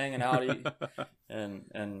he's hanging out,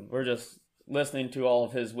 and we're just listening to all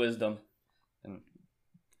of his wisdom and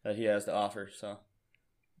that he has to offer. So,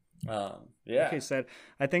 yeah. Okay,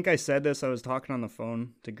 I think I said this. I was talking on the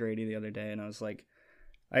phone to Grady the other day, and I was like,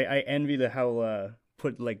 I envy how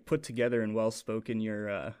put together and well spoken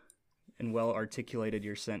your and well articulated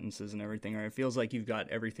your sentences and everything. Or it feels like you've got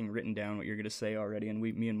everything written down what you're gonna say already, and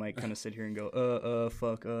me and Mike kind of sit here and go,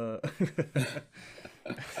 fuck.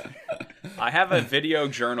 I have a video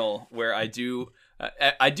journal where I do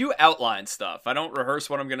outline stuff. I don't rehearse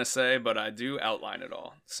what I'm going to say, but I do outline it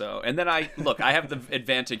all. So, and then I have the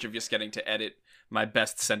advantage of just getting to edit my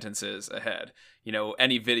best sentences ahead. You know,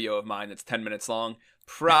 any video of mine that's 10 minutes long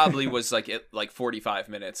probably was like 45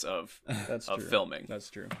 minutes of filming. That's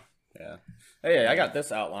true. Yeah. Hey, I got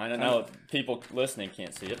this outline. I know people listening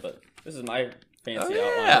can't see it, but this is my fancy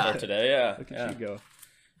outline for today. Yeah. Look at you go.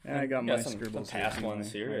 Yeah, I got my scribbles. Some past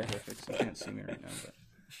ones here. Yeah. Perfect. So you can't see me right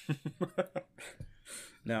now, but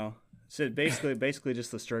no. So basically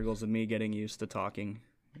just the struggles of me getting used to talking,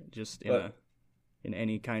 just in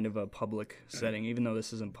any kind of a public setting. Even though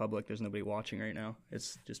this isn't public, there's nobody watching right now.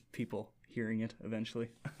 It's just people hearing it eventually.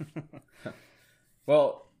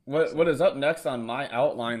 Well, what is up next on my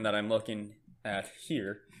outline that I'm looking at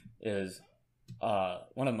here is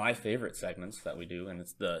one of my favorite segments that we do, and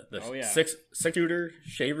it's the six shooter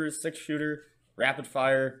shavers, 6-shooter rapid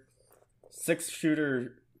fire,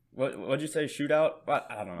 6-shooter. What'd you say? Shootout? What?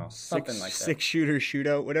 I don't know. Something like that. 6-shooter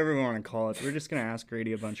shootout, whatever we want to call it. We're just gonna ask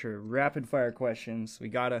Grady a bunch of rapid fire questions. We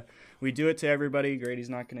do it to everybody. Grady's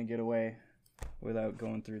not gonna get away without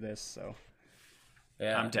going through this. So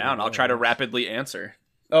yeah, I'm down. I'll try to rapidly answer.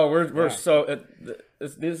 Oh, we're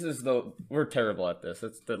terrible at this.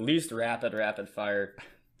 It's the least rapid fire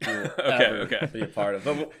okay. be a part of.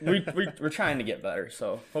 But we're trying to get better.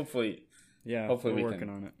 So hopefully we're we working can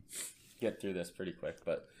on it. Get through this pretty quick.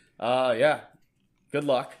 But yeah, good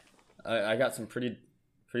luck. I got some pretty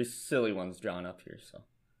silly ones drawn up here. So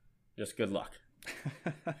just good luck.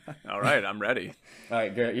 All right, I'm ready. All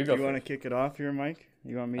right, Garrett, you go. You want to kick it off here, Mike?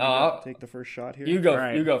 You want me to take the first shot here? You go.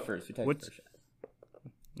 Right. You go first. You take the first shot.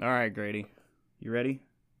 All right, Grady. You ready?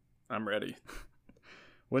 I'm ready.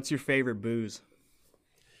 What's your favorite booze?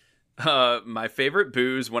 My favorite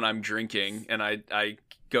booze when I'm drinking, and I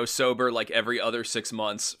go sober like every other 6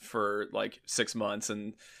 months for like 6 months,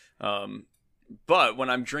 and but when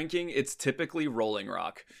I'm drinking, it's typically Rolling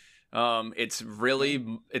Rock.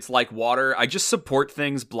 It's like water. I just support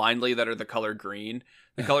things blindly that are the color green.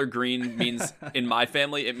 The color green means, in my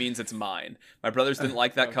family, it means it's mine. My brothers didn't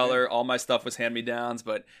like that color. All my stuff was hand-me-downs,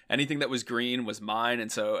 but anything that was green was mine.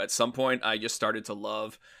 And so at some point, I just started to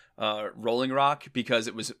love Rolling Rock because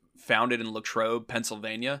it was founded in Latrobe,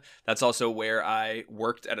 Pennsylvania. That's also where I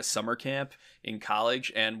worked at a summer camp in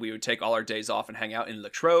college, and we would take all our days off and hang out in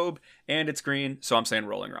Latrobe, and it's green, so I'm saying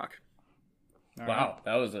Rolling Rock. All wow,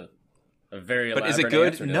 that was a very elaborate But is it good?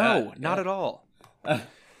 answer to No, that. not at all.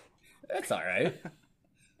 That's all right.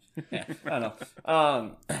 Yeah, I don't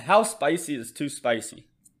know. How spicy is too spicy?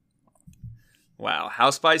 Wow, how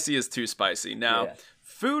spicy is too spicy? Now,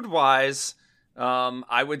 food-wise,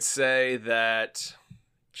 I would say that,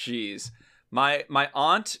 geez, my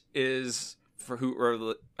aunt is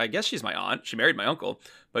I guess she's my aunt. She married my uncle,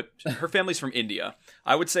 but her family's from India.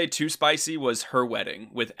 I would say too spicy was her wedding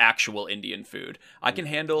with actual Indian food. I can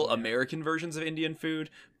handle American versions of Indian food,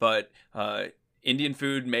 but Indian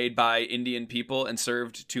food made by Indian people and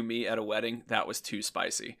served to me at a wedding, that was too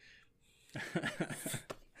spicy.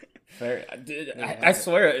 Fair. I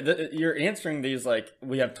swear, you're answering these like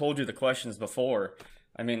we have told you the questions before.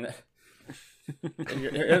 I mean,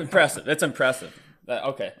 you're impressive. It's impressive.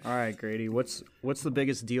 Okay. All right, Grady. What's the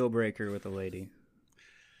biggest deal breaker with a lady?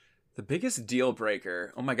 The biggest deal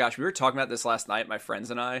breaker. Oh my gosh, we were talking about this last night, my friends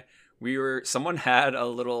and I.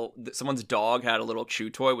 Someone's dog had a little chew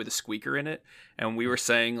toy with a squeaker in it, and we were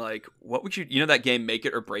saying like, what would you know that game Make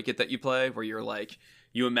It or Break It that you play, where you're like,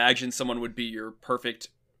 you imagine someone would be your perfect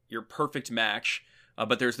match,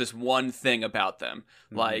 but there's this one thing about them,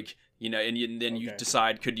 like, you know, and then you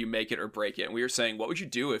decide, could you make it or break it? And we were saying, what would you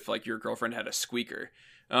do if like your girlfriend had a squeaker?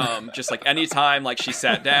 Just like anytime like she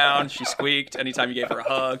sat down, she squeaked. Anytime you gave her a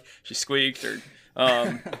hug, she squeaked. Or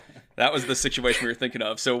that was the situation we were thinking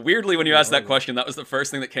of. So weirdly, when you asked that question, that was the first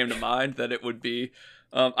thing that came to mind, that it would be.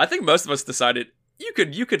 I think most of us decided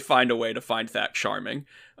you could find a way to find that charming.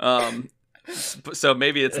 So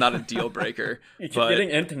maybe it's not a deal breaker. But Getting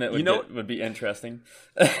intimate you know, would be interesting.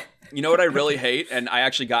 you know what I really hate, and I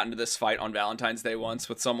actually got into this fight on Valentine's Day once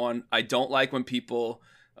with someone. I don't like when people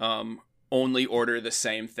only order the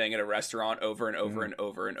same thing at a restaurant over and over and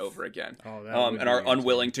over and over again, Oh, that would and be are irritating.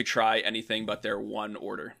 unwilling to try anything but their one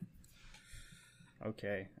order.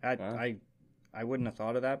 Okay. I wouldn't have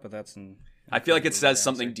thought of that, but that's an. I feel like it says answer.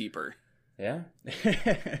 something deeper. Yeah.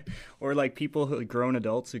 Or like people grown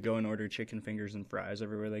adults who go and order chicken fingers and fries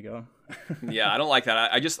everywhere they go. Yeah, I don't like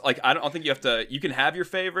that. I just like I don't think you have to. You can have your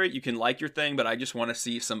favorite, you can like your thing, but I just want to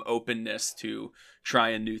see some openness to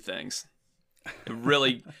trying new things.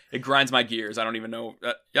 It grinds my gears. I don't even know.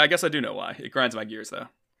 Yeah, I guess I do know why. It grinds my gears though.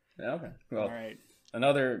 Yeah. Okay. Well, All right.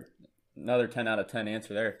 another 10 out of 10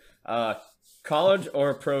 answer there. College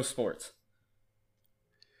or pro sports?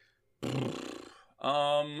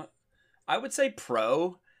 I would say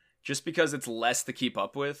pro, just because it's less to keep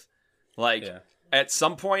up with. Like Yeah. at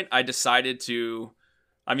some point, I decided to.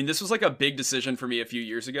 I mean, this was like a big decision for me a few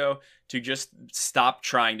years ago to just stop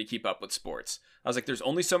trying to keep up with sports. I was like, there's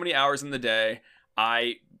only so many hours in the day.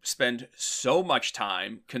 I spend so much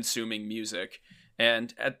time consuming music,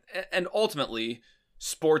 and ultimately,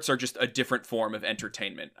 sports are just a different form of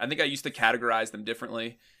entertainment. I think I used to categorize them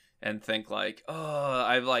differently and think like, oh,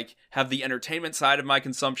 I like have the entertainment side of my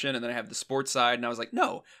consumption, and then I have the sports side, and I was like,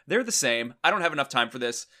 no, they're the same. I don't have enough time for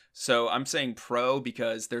this, so I'm saying pro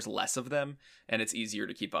because there's less of them and it's easier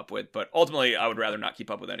to keep up with. But ultimately, I would rather not keep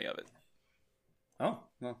up with any of it. Oh,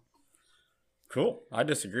 well. Cool. I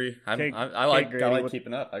disagree. Okay, I like Grady, I like what-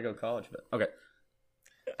 keeping up. I go college, but okay.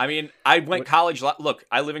 I mean, I went college. Look,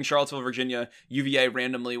 I live in Charlottesville, Virginia. UVA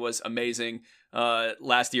randomly was amazing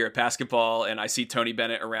last year at basketball, and I see Tony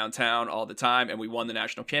Bennett around town all the time, and we won the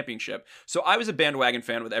national championship. So I was a bandwagon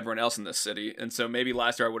fan with everyone else in this city, and so maybe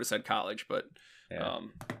last year I would have said college, but Yeah.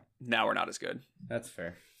 now we're not as good. That's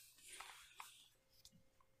fair.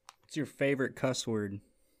 What's your favorite cuss word?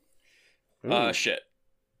 Shit.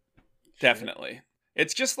 Definitely.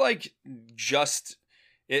 It's just like,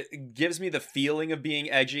 it gives me the feeling of being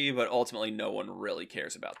edgy, but ultimately no one really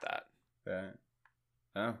cares about that. Right.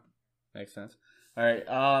 Oh, makes sense. All right.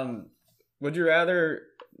 Would you rather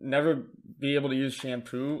never be able to use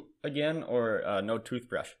shampoo again or no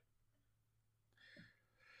toothbrush?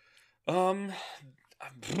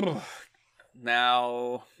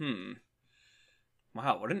 Now,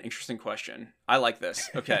 wow, what an interesting question. I like this.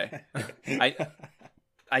 Okay.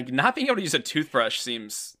 I not being able to use a toothbrush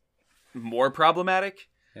seems more problematic.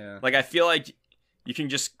 Yeah. Like, I feel like you can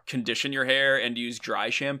just condition your hair and use dry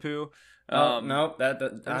shampoo. No,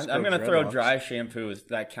 Just I'm go gonna throw dreadlocks. dry shampoo as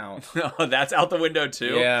that counts. That's out the window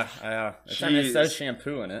too. Yeah, it says Jeez.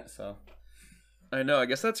 shampoo in it, so I know. I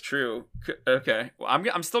guess that's true. Okay. Well,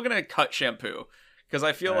 I'm still gonna cut shampoo because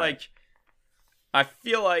I feel Alright.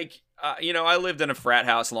 like I lived in a frat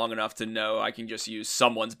house long enough to know I can just use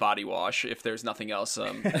someone's body wash if there's nothing else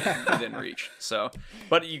within reach. So,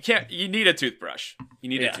 but you need a toothbrush. You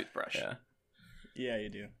need a toothbrush. yeah. Yeah, you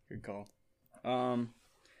do. Good call.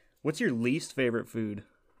 What's your least favorite food?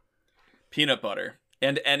 Peanut butter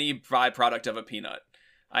and any byproduct of a peanut.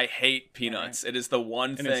 I hate peanuts. It is the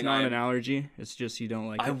one And thing it's not I an allergy. It's just you don't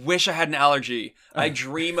like I it. wish I had an allergy. I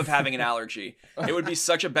dream of having an allergy. It would be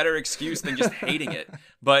such a better excuse than just hating it.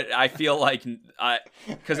 But I feel like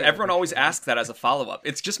because everyone always asks that as a follow-up.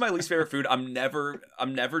 It's just my least favorite food. I'm never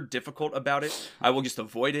difficult about it. I will just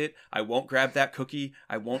avoid it. I won't grab that cookie.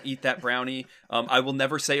 I won't eat that brownie. I will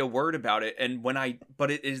never say a word about it. And but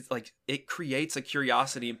it is like it creates a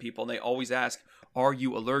curiosity in people, and they always ask, "Are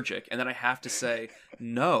you allergic?" And then I have to say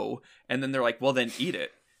no, and then they're like, "Well, then eat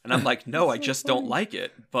it." And I'm like, "No, I just don't like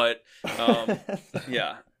it." But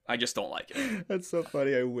yeah, I just don't like it. That's so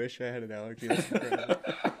funny. I wish I had an allergy. That's incredible.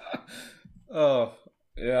 Oh,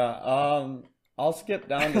 yeah. I'll skip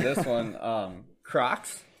down to this one.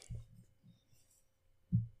 Crocs?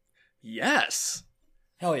 Yes.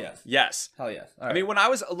 Hell yes. Yes. Hell yes. All I right.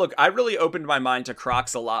 mean, I really opened my mind to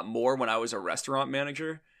Crocs a lot more when I was a restaurant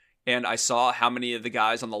manager, and I saw how many of the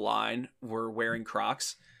guys on the line were wearing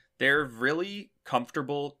Crocs. They're really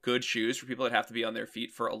comfortable, good shoes for people that have to be on their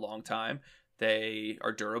feet for a long time. They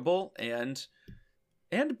are durable and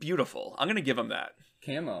beautiful. I'm going to give them that.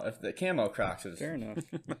 Camo. If the camo Crocs is... Fair enough.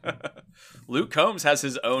 Luke Combs has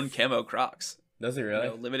his own camo Crocs. Does he really?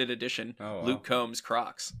 Limited edition. Oh, wow. Luke Combs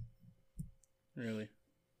Crocs. Really.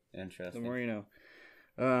 The Interesting. more you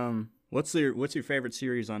know. What's your favorite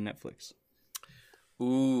series on Netflix?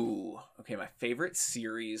 Ooh. Okay, my favorite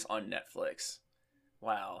series on Netflix.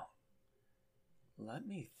 Wow. Let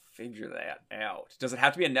me figure that out. Does it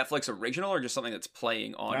have to be a Netflix original or just something that's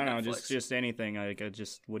playing on I don't Netflix? know, just anything.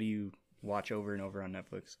 What do you watch over and over on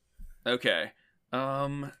Netflix? Okay.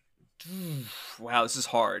 Wow, this is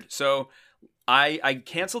hard. So I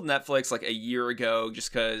canceled Netflix like a year ago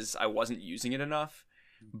just because I wasn't using it enough.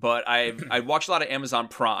 But I watched a lot of Amazon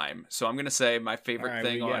Prime, so I'm gonna say my favorite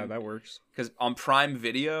thing yeah, that works. Because on Prime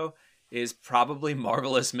Video is probably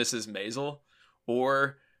Marvelous Mrs. Maisel,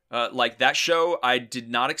 or like that show. I did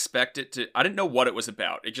not expect it to. I didn't know what it was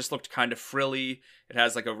about. It just looked kind of frilly. It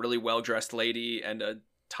has like a really well dressed lady and a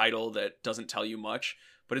title that doesn't tell you much.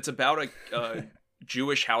 But it's about a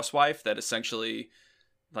Jewish housewife that essentially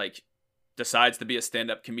like decides to be a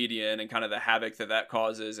stand-up comedian and kind of the havoc that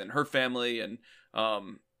causes in her family. And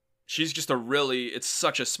she's just it's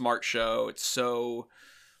such a smart show. It's so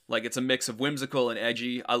like, it's a mix of whimsical and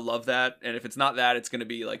edgy. I love that. And if it's not that, it's going to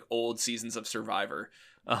be like old seasons of Survivor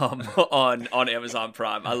on Amazon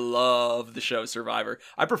Prime. I love the show Survivor.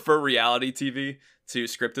 I prefer reality TV to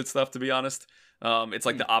scripted stuff, to be honest. It's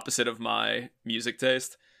like the opposite of my music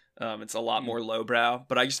taste. It's a lot more lowbrow,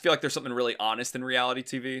 but I just feel like there's something really honest in reality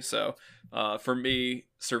TV. So for me,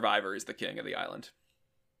 Survivor is the king of the island.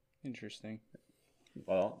 Interesting.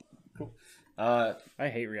 Well, cool. I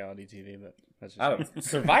hate reality TV, but that's just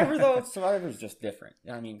Survivor though. Survivor's just different.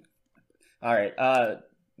 I mean, all right.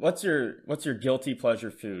 What's your guilty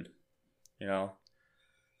pleasure food? You know.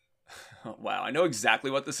 Wow, I know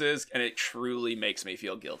exactly what this is, and it truly makes me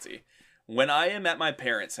feel guilty. When I am at my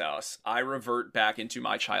parents' house, I revert back into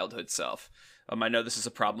my childhood self. I know this is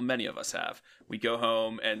a problem many of us have. We go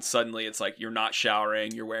home and suddenly it's like you're not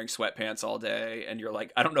showering, you're wearing sweatpants all day, and you're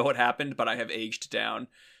like, I don't know what happened, but I have aged down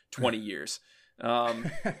 20 years.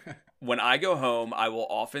 When I go home, I will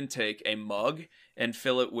often take a mug and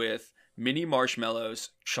fill it with mini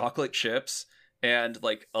marshmallows, chocolate chips, and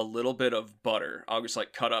like a little bit of butter. I'll just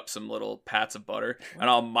like cut up some little pats of butter and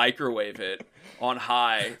I'll microwave it on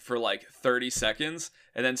high for like 30 seconds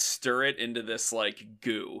and then stir it into this like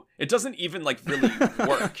goo. It doesn't even like really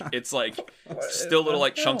work. It's like still little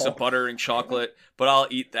like chunks of butter and chocolate, but I'll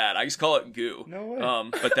eat that. I just call it goo. No way.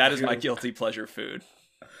 But that is my guilty pleasure food.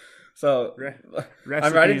 So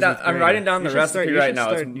I'm writing down the recipe right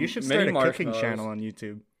now. You should start a cooking channel on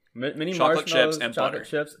YouTube. Mini chocolate marshmallows, chips and chocolate butter.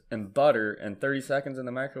 Chips and butter, and 30 seconds in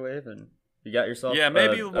the microwave, and you got yourself. Yeah,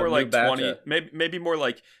 maybe a more new like batch 20. of- Maybe more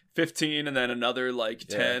like 15, and then another like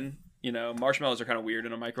 10. You know, marshmallows are kind of weird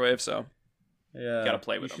in a microwave, so Yeah, gotta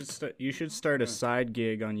play with them. You should start a side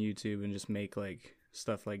gig on YouTube and just make like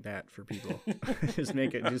stuff like that for people. Just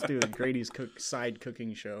do a Grady's side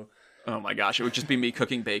cooking show. Oh my gosh, it would just be me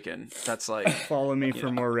cooking bacon. That's like Follow me for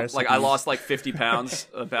more recipes. like I lost like 50 pounds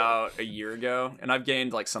about a year ago, and I've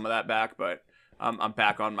gained like some of that back, but I'm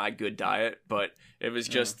back on my good diet. But it was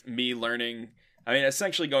just me learning. I mean,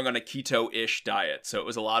 essentially going on a keto-ish diet. So it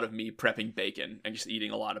was a lot of me prepping bacon and just eating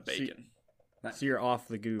a lot of bacon. So you're off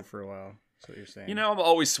the goo for a while. That's what you're saying. You know, I'm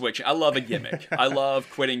always switching. I love a gimmick. I love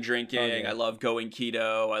quitting drinking. Okay. I love going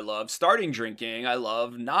keto. I love starting drinking. I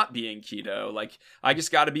love not being keto. Like, I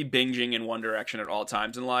just got to be binging in one direction at all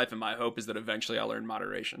times in life, and my hope is that eventually I'll learn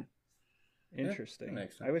moderation. Interesting. that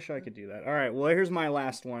makes sense. I wish I could do that. All right. Well, here's my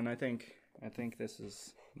last one. I think this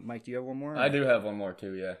is Mike. Do you have one more? I do have one more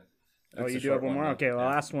too. Yeah. Oh, It's you a do have short one more? though. Okay, the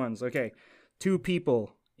last one's okay. 2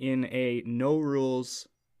 people in a no rules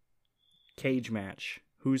cage match.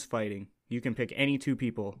 Who's fighting? You can pick any 2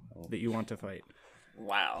 people that you want to fight.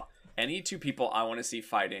 Wow. Any 2 people I want to see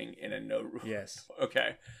fighting in a no rule. Yes.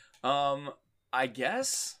 Okay. I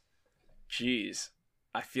guess. Jeez.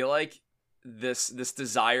 I feel like this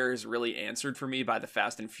desire is really answered for me by the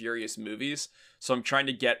Fast and Furious movies. So I'm trying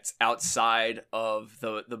to get outside of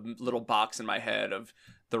the little box in my head of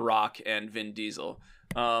The Rock and Vin Diesel.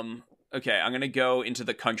 Okay, I'm gonna go into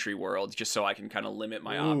the country world just so I can kind of limit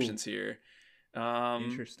my options here.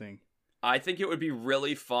 Interesting. I think it would be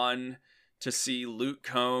really fun to see Luke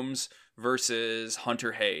Combs versus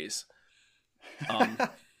Hunter Hayes.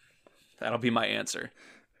 That'll be my answer.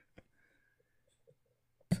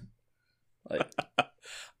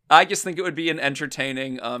 I just think it would be an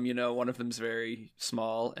entertaining, one of them's very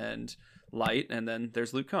small and light, and then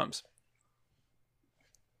there's Luke Combs.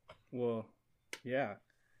 Well, yeah.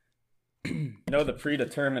 know the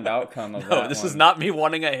predetermined outcome of No, that this one. is not me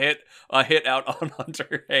wanting a hit out on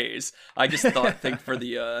Hunter Hayes. I just think for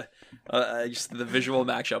the just the visual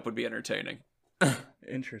matchup would be entertaining.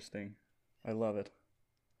 Interesting. I love it.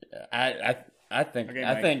 I think Okay,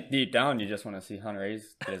 I Mike. think deep down you just want to see Hunter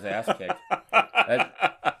Hayes get his ass kicked.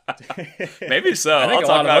 Maybe so. I think I'll a talk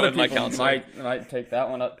lot of about it other with my people counselor. might take that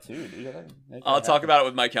one up too. Dude. I'll talk about it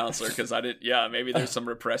with my counselor because I did. Yeah, maybe there's some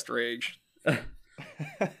repressed rage.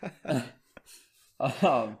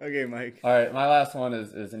 Okay, Mike. All right, my last one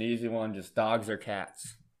is an easy one. Just dogs or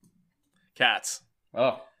cats. Cats.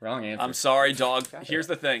 Oh, wrong answer. I'm sorry, dog. Here's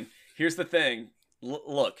the thing.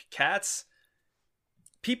 Look, cats.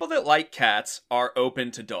 People that like cats are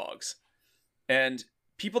open to dogs. And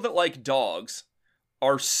people that like dogs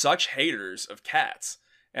are such haters of cats.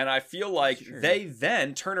 And I feel like they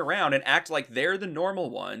then turn around and act like they're the normal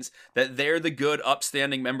ones, that they're the good,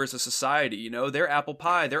 upstanding members of society. You know, they're apple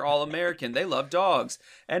pie, they're all American, they love dogs.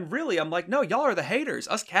 And really, I'm like, no, y'all are the haters.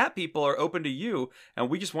 Us cat people are open to you, and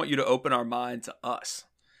we just want you to open our mind to us.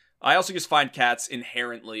 I also just find cats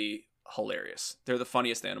inherently hilarious. They're the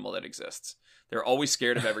funniest animal that exists. They're always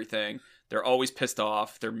scared of everything. They're always pissed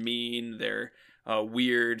off. They're mean. They're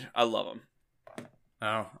weird. I love them.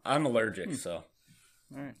 Oh, I'm allergic, so.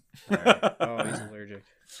 All right. Oh, he's allergic.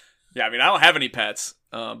 Yeah, I mean, I don't have any pets,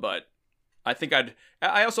 but I think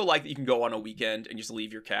I also like that you can go on a weekend and just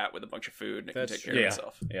leave your cat with a bunch of food and it can take care of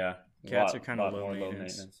itself. Yeah. Cats are kind of low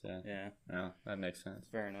maintenance. Yeah. Yeah, that makes sense.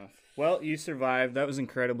 Fair enough. Well, you survived. That was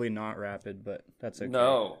incredibly not rapid, but that's okay.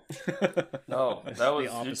 No, that was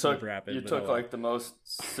the opposite of rapid. You took like the most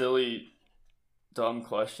silly, dumb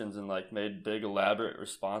questions and like made big elaborate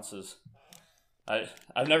responses.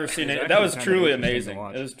 I've never seen it. That was truly amazing.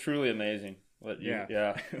 It was truly amazing.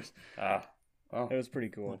 Yeah. Well, it was pretty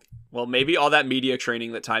cool. Well, maybe all that media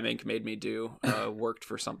training that Time Inc. made me do worked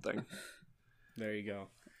for something. There you go.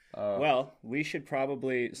 Well, we should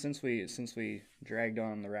probably, since we dragged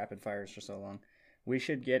on the rapid fires for so long, we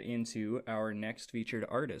should get into our next featured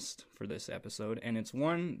artist for this episode, and it's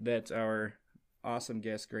one that our awesome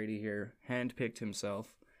guest Grady here handpicked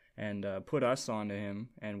himself and put us onto him,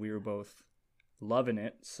 and we were both loving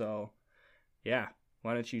it. So, yeah,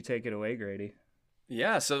 why don't you take it away, Grady?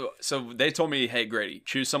 Yeah, so they told me, hey, Grady,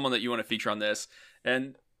 choose someone that you want to feature on this,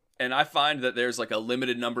 and I find that there's like a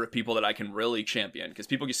limited number of people that I can really champion because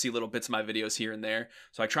people can see little bits of my videos here and there.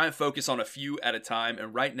 So I try and focus on a few at a time.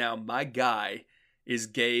 And right now, my guy is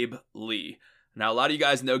Gabe Lee. Now, a lot of you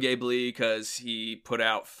guys know Gabe Lee because he put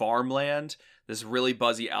out Farmland, this really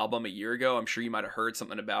buzzy album a year ago. I'm sure you might have heard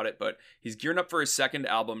something about it, but he's gearing up for his second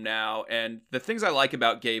album now. And the things I like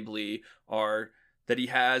about Gabe Lee are that he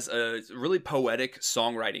has a really poetic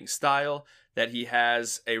songwriting style, that he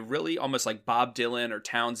has a really almost like Bob Dylan or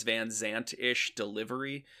Townes Van Zandt-ish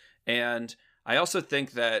delivery. And I also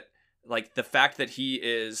think that like the fact that he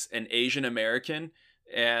is an Asian American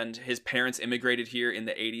and his parents immigrated here in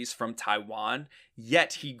the 80s from Taiwan,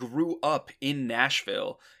 yet he grew up in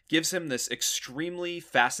Nashville, gives him this extremely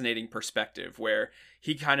fascinating perspective where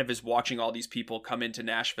he kind of is watching all these people come into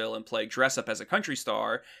Nashville and play dress up as a country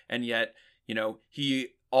star, and yet, you know, he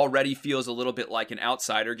already feels a little bit like an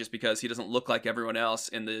outsider just because he doesn't look like everyone else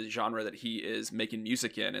in the genre that he is making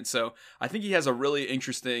music in. And so I think he has a really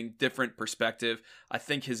interesting, different perspective. I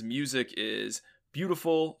think his music is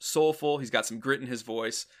beautiful, soulful. He's got some grit in his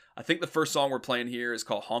voice. I think the first song we're playing here is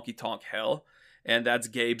called Honky Tonk Hell, and that's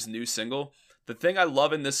Gabe's new single. The thing I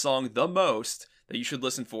love in this song the most that you should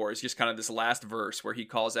listen for is just kind of this last verse where he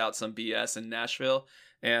calls out some BS in Nashville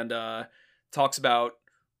and talks about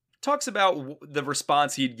the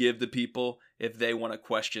response he'd give the people if they want to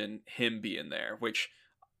question him being there, which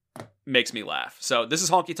makes me laugh. So this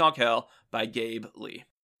is Honky Tonk Hell by Gabe Lee.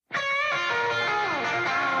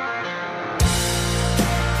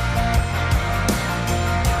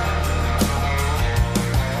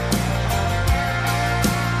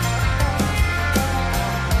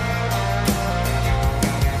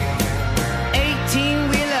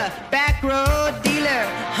 Back road dealer,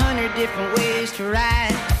 100 different ways to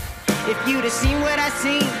ride. If you'd have seen what I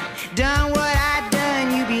seen, done what I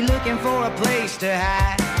done, you'd be looking for a place to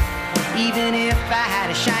hide. Even if I had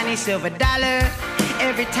a shiny silver dollar,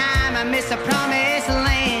 every time I miss a promised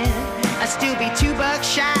land, I'd still be $2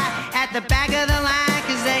 shy at the back of the line,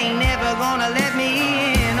 'cause they ain't never gonna let me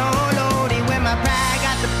in. Oh Lordy, when my pride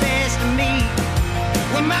got the best of me,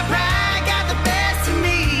 when my pride got the best of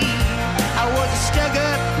me, I was a stuck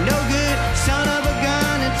up, no good son of a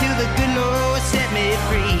gun until the good Lord set me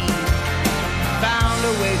free. Found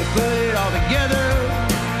a way to put it all together,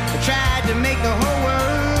 I tried to make the whole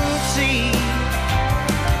world see.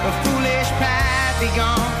 A foolish pride be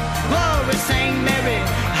gone, glory Saint Mary,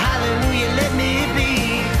 hallelujah let me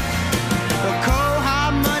be. A cold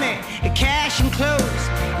hard money, cash and clothes,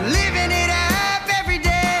 living it up every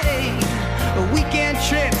day. A weekend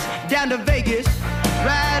trips down to Vegas,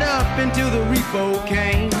 right up into the repo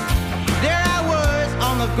came. There I was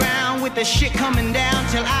on the ground with the shit coming down,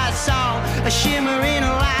 till I saw a shimmering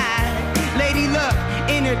light. Lady Luck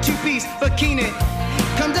in her two-piece bikini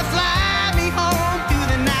come to fly me home through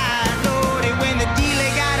the night. Lordy, when the dealer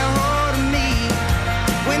got a hold of me,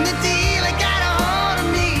 when the dealer got a hold of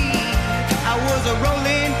me, I was a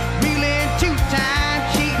rolling, reeling,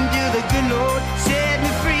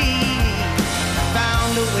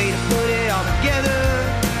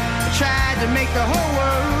 make the whole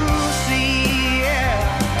world see. Yeah.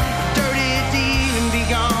 Dirty demon be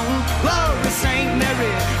gone. Glory Saint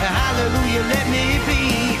Mary, hallelujah, let me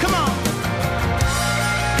be. Come on.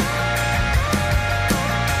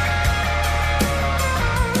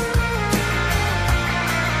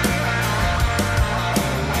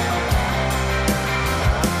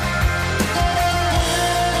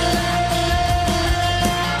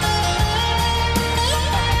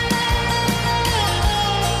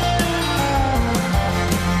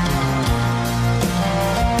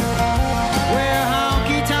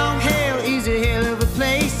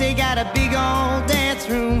 A big old dance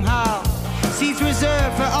room hall, seats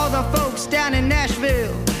reserved for all the folks down in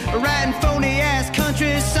Nashville, writing phony ass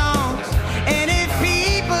country songs. And if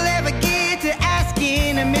people ever get to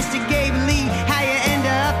asking Mr. Gabe Lee how you end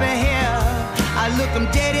up here, I look them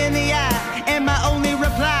dead in the eye, and my only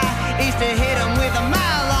reply is to hit them with a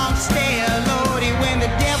mile-long stare. Lordy, when the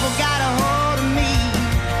devil got a hold of me,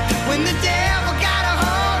 when the devil got a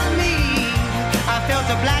hold of me, I felt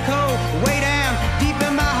a black hole way down deep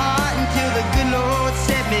in my heart. The good Lord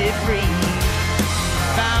set me free.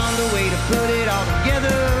 Found a way to put it all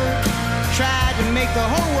together. Tried to make the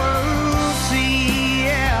whole world see.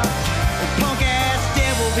 Yeah. The punk ass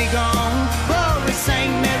devil be gone. Glory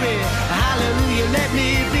Saint Mary, hallelujah, let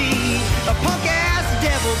me be. The punk ass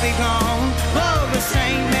devil be gone. Glory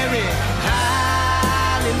Saint Mary,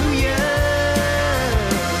 hallelujah.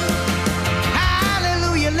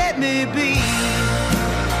 Hallelujah, let me be.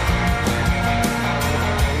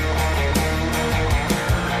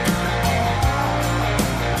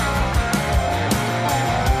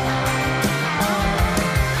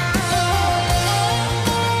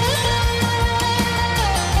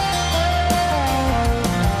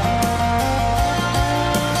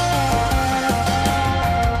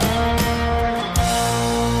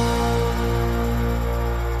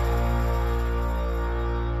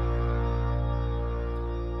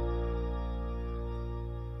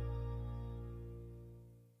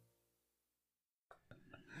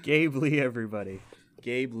 Gabe Lee, everybody.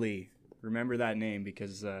 Gabe Lee. Remember that name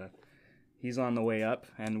because he's on the way up,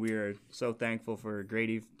 and we are so thankful for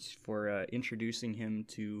Grady for introducing him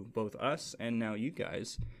to both us and now you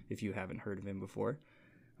guys, if you haven't heard of him before.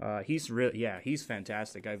 He's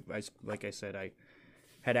fantastic. Like I said, I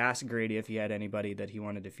had asked Grady if he had anybody that he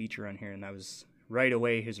wanted to feature on here, and that was right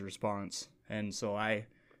away his response. And so I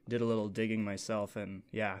did a little digging myself, and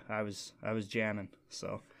yeah, I was jamming.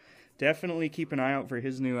 So definitely keep an eye out for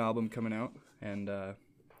his new album coming out, and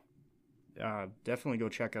definitely go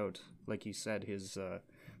check out, like you said, his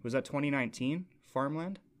was that 2019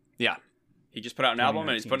 Farmland? Yeah, he just put out an album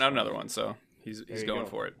and he's putting out another one, so he's going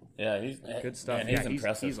for it. Yeah, he's good stuff. And he's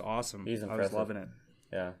impressive. He's awesome. He's impressive. I was loving it.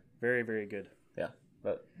 Yeah, very, very good. Yeah,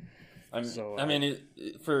 but I So, mean,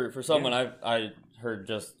 for someone I heard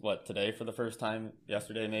just today for the first time,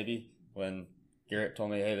 yesterday maybe, when Garrett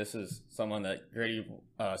told me, hey, this is someone that Grady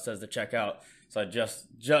says to check out. So I just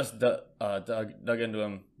dug into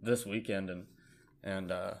him this weekend,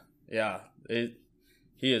 and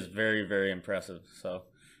he is very, very impressive. So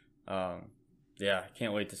I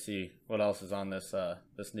can't wait to see what else is on this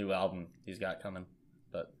new album he's got coming.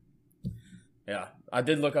 But yeah, I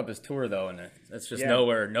did look up his tour though, and it's just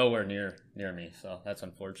nowhere near me. So that's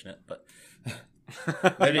unfortunate. But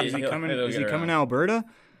maybe is he coming? Is he coming to Alberta?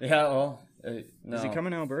 Yeah, well. No. Is he coming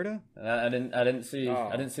to Alberta? I didn't see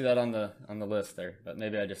that on the list there, but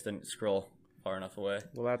maybe I just didn't scroll far enough away.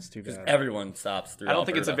 Well, that's too bad. Everyone stops through. I don't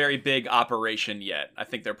think it's a very big operation yet. I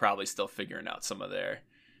think they're probably still figuring out some of their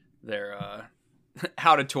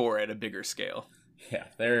how to tour at a bigger scale. Yeah,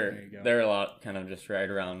 they're a lot kind of just right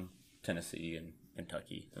around Tennessee and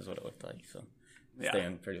Kentucky is what it looked like. So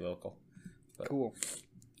staying pretty local. But, cool.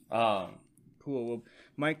 Cool. Well,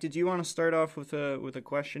 Mike, did you want to start off with a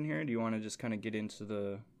question here? Do you want to just kind of get into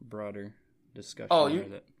the broader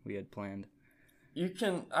discussion that we had planned? You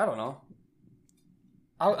can. I don't know.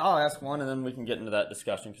 I'll ask one, and then we can get into that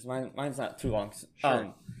discussion because mine's not too long.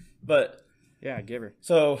 Sure. But yeah, give her.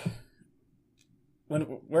 So where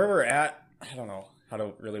we're at, I don't know how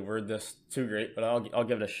to really word this too great, but I'll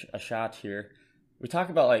give it a shot here. We talk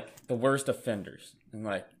about like the worst offenders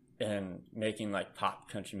and making like pop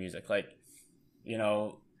country music, like. You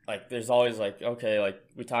know, like there's always like, okay, like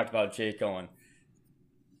we talked about Jake Owen.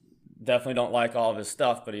 Definitely don't like all of his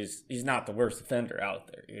stuff, but he's not the worst offender out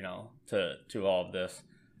there, you know, to all of this.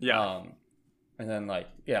 Yeah. And then like,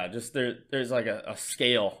 yeah, just there's like a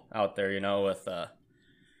scale out there, you know,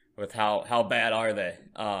 with how bad are they.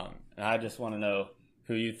 And I just want to know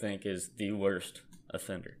who you think is the worst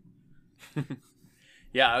offender.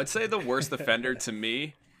 Yeah, I would say the worst offender to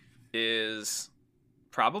me is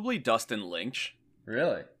probably Dustin Lynch.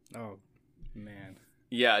 Really? Oh, man.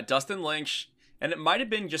 Yeah, Dustin Lynch. And it might have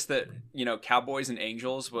been just that, Cowboys and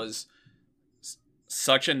Angels was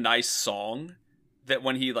such a nice song that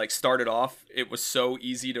when he like started off, it was so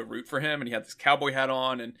easy to root for him, and he had this cowboy hat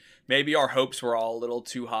on, and maybe our hopes were all a little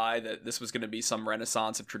too high that this was going to be some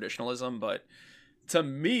renaissance of traditionalism. But to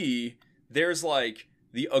me, there's like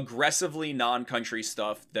the aggressively non-country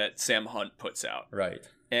stuff that Sam Hunt puts out. Right.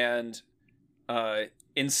 And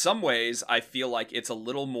in some ways, I feel like it's a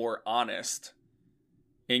little more honest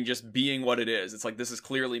in just being what it is. It's like, this is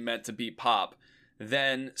clearly meant to be pop.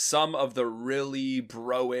 Than some of the really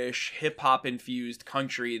bro-ish, hip-hop infused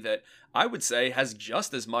country that I would say has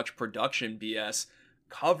just as much production BS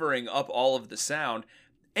covering up all of the sound,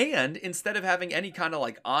 and instead of having any kind of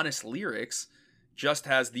like honest lyrics, just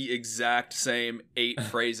has the exact same 8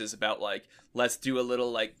 phrases about like, let's do a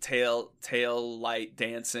little like tail light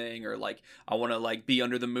dancing, or like, I want to like be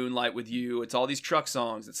under the moonlight with you. It's all these truck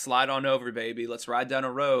songs. It's slide on over, baby. Let's ride down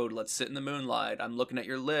a road. Let's sit in the moonlight. I'm looking at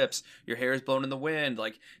your lips. Your hair is blown in the wind.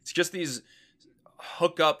 Like, it's just these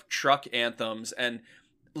hookup truck anthems, and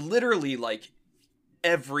literally like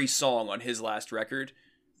every song on his last record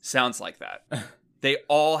sounds like that. They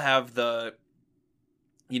all have the,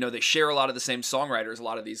 they share a lot of the same songwriters, a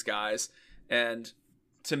lot of these guys, and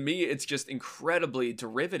to me, it's just incredibly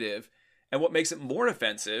derivative. And what makes it more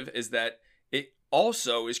offensive is that it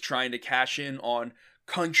also is trying to cash in on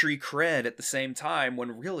country cred at the same time,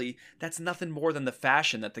 when really that's nothing more than the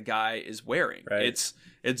fashion that the guy is wearing. Right.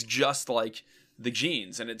 It's just like the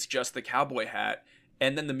jeans, and it's just the cowboy hat,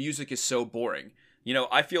 and then the music is so boring.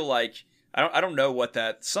 I feel like I don't know what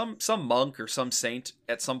that some monk or some saint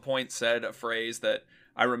at some point said a phrase that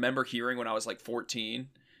I remember hearing when I was like 14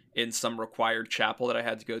 in some required chapel that I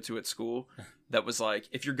had to go to at school, that was like,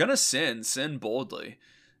 if you're gonna sin boldly.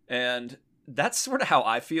 And that's sort of how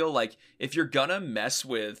I feel. Like, if you're gonna mess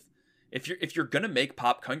with, if you're gonna make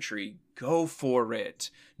pop country, go for it.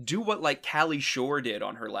 Do what like Callie Shore did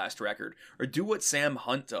on her last record, or do what Sam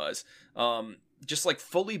Hunt does. Just like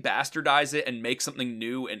fully bastardize it and make something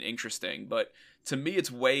new and interesting. But to me,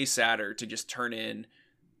 it's way sadder to just turn in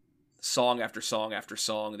song after song after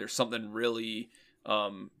song. There's something really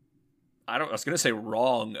I was gonna say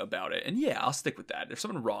wrong about it, and yeah, I'll stick with that. There's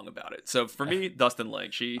something wrong about it. So for me, Dustin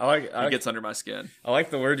Lynch, he gets under my skin. I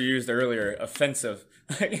like the word you used earlier, offensive.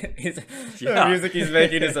 The music he's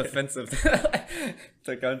making is offensive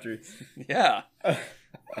to country. Yeah,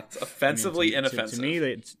 it's offensively inoffensive.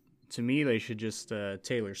 To me, they should just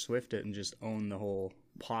Taylor Swift it and just own the whole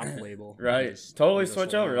pop label. Right, totally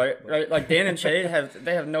switch over. Right, like Dan and Shay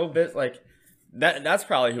have no bit like. That's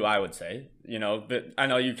probably who I would say, but I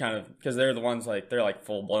know you kind of, because they're the ones like, they're like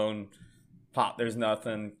full blown pop. There's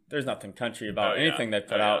nothing country about anything they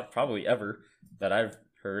put out probably ever that I've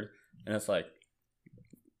heard. And it's like,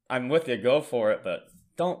 I'm with you, go for it, but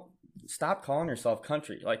don't stop calling yourself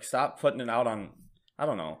country. Like, stop putting it out on, I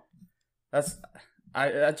don't know.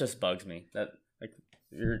 That just bugs me. That like,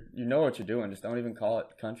 you know what you're doing, just don't even call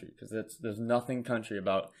it country, because there's nothing country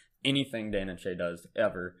about anything Dan and Shay does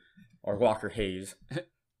ever. Or Walker Hayes.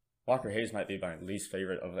 Walker Hayes might be my least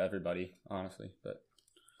favorite of everybody, honestly. But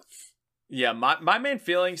yeah, my main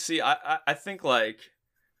feeling, I think like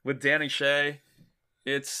with Dan and Shay,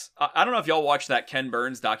 it's I don't know if y'all watched that Ken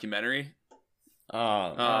Burns documentary. No,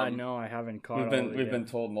 I haven't caught. We've been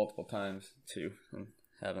told multiple times to, and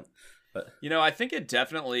haven't. But I think it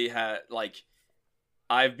definitely had like,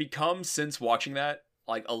 I've become, since watching that,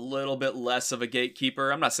 like a little bit less of a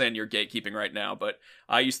gatekeeper. I'm not saying you're gatekeeping right now, but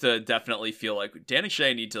I used to definitely feel like Dan and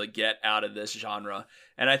Shay need to like get out of this genre.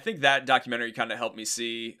 And I think that documentary kind of helped me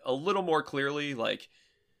see a little more clearly, like,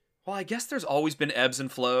 well, I guess there's always been ebbs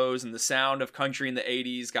and flows, and the sound of country in the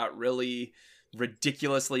 80s got really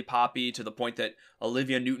ridiculously poppy to the point that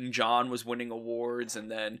Olivia Newton-John was winning awards.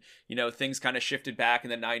 And then, things kind of shifted back in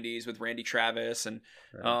the 90s with Randy Travis. And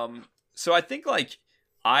right. So I think like,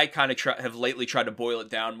 I kind of have lately tried to boil it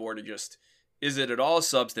down more to just, is it at all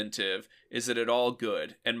substantive? Is it at all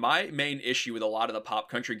good? And my main issue with a lot of the pop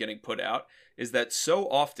country getting put out is that so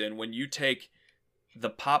often when you take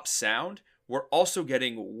the pop sound, we're also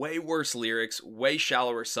getting way worse lyrics, way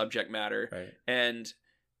shallower subject matter. Right. And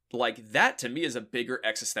like that to me is a bigger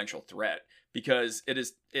existential threat, because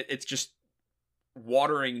it's just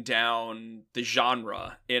watering down the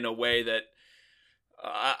genre in a way that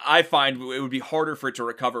I find it would be harder for it to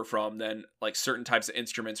recover from than like certain types of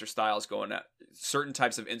instruments or sounds going out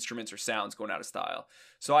of style.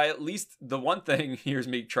 So the one thing, here's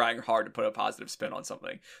me trying hard to put a positive spin on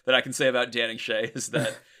something, that I can say about Dan and Shay is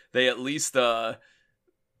that they at least, I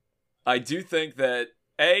do think that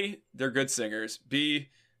A, they're good singers. B,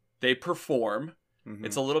 they perform. Mhm.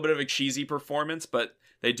 It's a little bit of a cheesy performance, but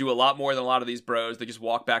they do a lot more than a lot of these bros. They just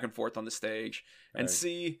walk back and forth on the stage. And Right.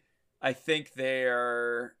 C, I think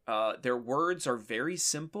their words are very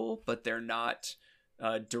simple, but they're not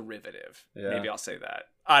derivative. Yeah. Maybe I'll say that.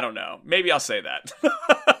 I don't know. Maybe I'll say that.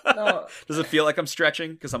 No. Does it feel like I'm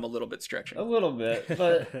stretching? Because I'm a little bit stretching. A little bit,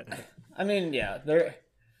 but I mean, yeah, their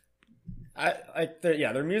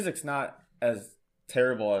music's not as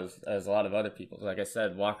terrible as a lot of other people's. Like I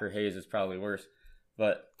said, Walker Hayes is probably worse,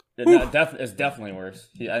 but it's definitely worse.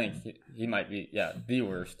 I think he might be the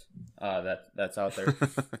worst that's out there.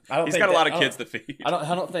 He's got a lot of kids to feed. I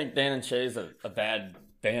don't think Dan and Shay's a bad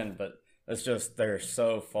band, but it's just they're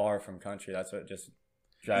so far from country. That's what just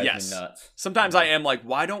drives me nuts. Sometimes I am like,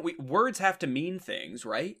 why don't words have to mean things,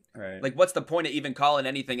 right? Right. Like, what's the point of even calling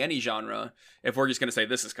anything any genre if we're just going to say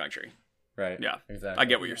this is country? Right. Yeah. Exactly. I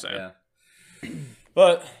get what you're saying. Yeah.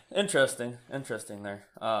 But interesting there.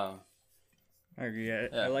 I agree.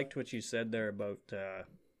 I liked what you said there about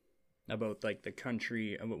like the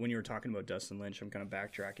country. When you were talking about Dustin Lynch, I'm kind of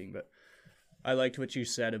backtracking, but I liked what you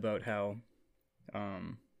said about how,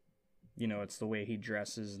 it's the way he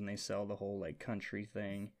dresses and they sell the whole like country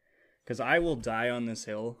thing. Because I will die on this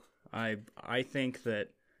hill. I think that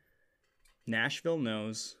Nashville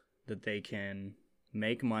knows that they can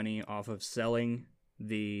make money off of selling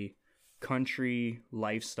the country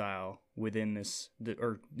lifestyle within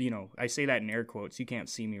I say that in air quotes. You can't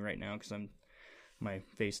see me right now because my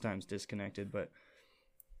FaceTime's disconnected, but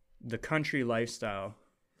the country lifestyle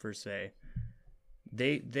per se,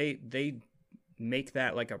 they make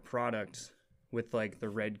that like a product with like the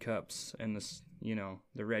red cups and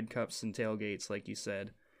the red cups and tailgates, like you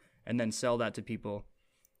said, and then sell that to people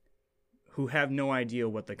who have no idea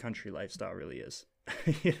what the country lifestyle really is.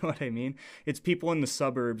 You know what I mean? It's people in the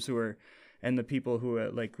suburbs and the people who are,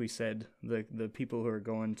 like we said, the people who are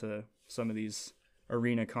going to some of these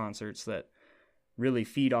arena concerts that really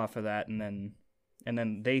feed off of that, and then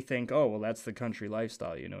they think, oh, well, that's the country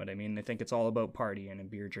lifestyle. You know what I mean? They think it's all about partying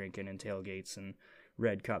and beer drinking and tailgates and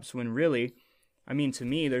red cups, when really, I mean, to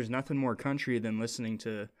me, there's nothing more country than listening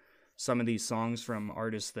to some of these songs from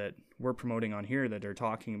artists that we're promoting on here that are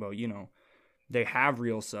talking about, they have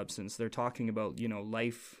real substance. They're talking about,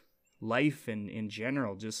 life in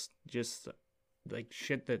general, just like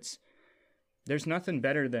shit there's nothing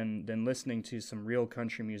better than listening to some real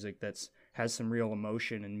country music has some real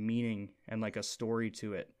emotion and meaning and like a story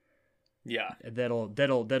to it. Yeah.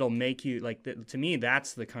 That'll make you like, to me,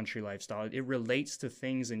 that's the country lifestyle. It relates to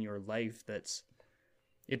things in your life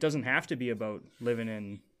it doesn't have to be about living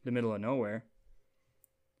in the middle of nowhere,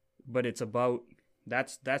 but it's about,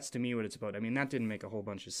 that's to me what it's about. I mean, that didn't make a whole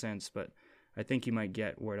bunch of sense, but I think you might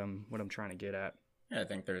get what I'm trying to get at. Yeah, I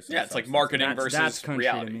think there's it's like marketing versus that's country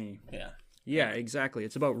reality. to me. Yeah, exactly.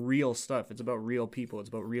 It's about real stuff. It's about real people. It's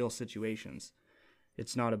about real situations.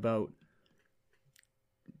 It's not about,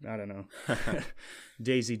 I don't know,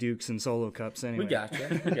 Daisy Dukes and solo cups. Anyway, we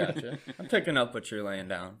gotcha. I'm picking up what you're laying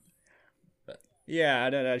down. Yeah,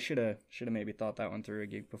 I should have maybe thought that one through a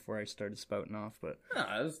gig before I started spouting off, but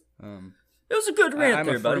it was a good rant. I'm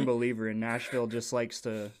there, a buddy. firm believer in Nashville just likes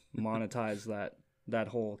to monetize that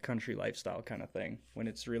whole country lifestyle kind of thing when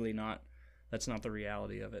it's really not. That's not the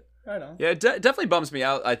reality of it. Right on. Yeah, it definitely bums me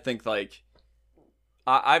out. I think like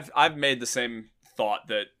I've made the same thought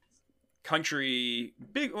that country,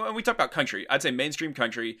 when we talk about country, I'd say mainstream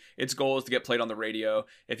country, its goal is to get played on the radio.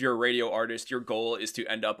 If you're a radio artist, your goal is to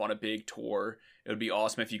end up on a big tour. It would be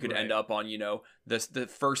awesome if you could end up on, the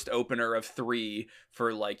first opener of 3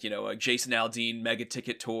 for like, a Jason Aldean mega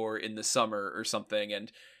ticket tour in the summer or something.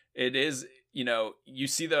 And it is, you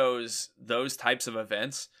see those types of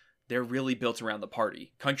events, they're really built around the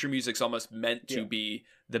party. Country music's almost meant to be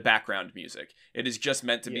the background music. It is just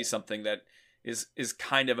meant to be something that is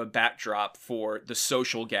kind of a backdrop for the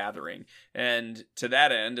social gathering. And to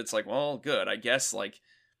that end, it's like, well, good. I guess like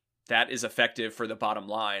that is effective for the bottom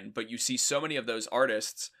line. But you see so many of those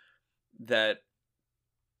artists that,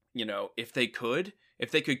 if they could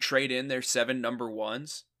trade in their 7 number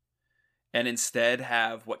ones and instead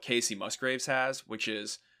have what Casey Musgraves has, which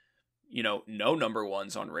is, no number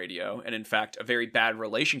ones on radio. And in fact, a very bad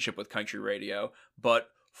relationship with country radio, but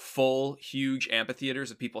full, huge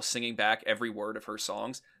amphitheaters of people singing back every word of her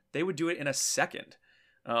songs, they would do it in a second.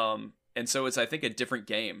 And so it's, I think, a different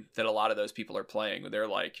game that a lot of those people are playing. They're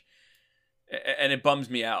like, and it bums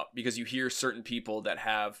me out because you hear certain people that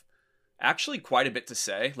have actually quite a bit to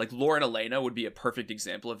say. Like Lauren Elena would be a perfect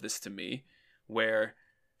example of this to me, where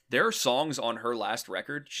there are songs on her last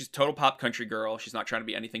record. She's a total pop country girl. She's not trying to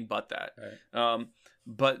be anything but that. Right.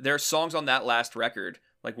 But there are songs on that last record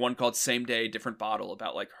like one called Same Day, Different Bottle,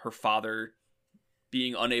 about like her father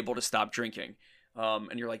being unable to stop drinking.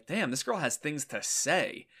 And you're like, damn, this girl has things to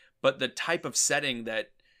say. But the type of setting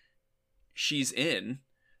that she's in,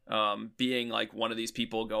 being like one of these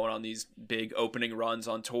people going on these big opening runs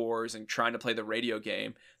on tours and trying to play the radio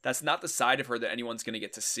game, that's not the side of her that anyone's going to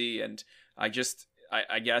get to see. And I guess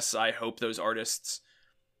I hope those artists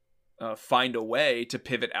find a way to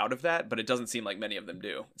pivot out of that, but it doesn't seem like many of them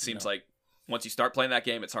do. It seems like once you start playing that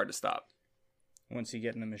game, it's hard to stop. Once you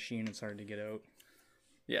get in the machine, it's hard to get out.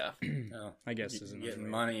 Yeah. I guess isn't getting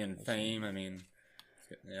money and fame. I mean,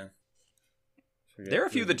 yeah. There are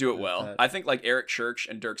a few that do it well. I think like Eric Church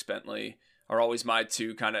and Dierks Bentley are always my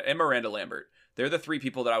two kind of, and Miranda Lambert. They're the three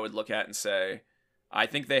people that I would look at and say, I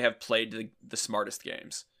think they have played the smartest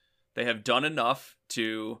games. They have done enough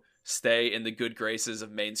to stay in the good graces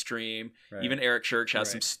of mainstream. Right. Even Eric Church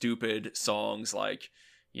has some stupid songs like,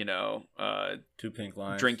 you know, Two Pink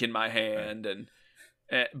Lines, Drink in My Hand,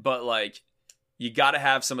 but like, you got to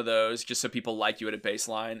have some of those just so people like you at a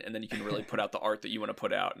baseline, and then you can really put out the art that you want to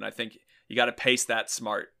put out. And I think you got to pace that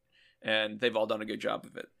smart, and they've all done a good job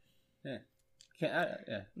of it. Yeah.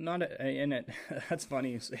 That's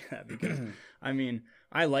funny you say that, because I mean,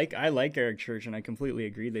 I like Eric Church, and I completely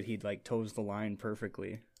agree that he like toes the line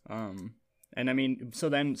perfectly. And I mean,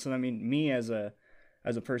 so I mean, me as a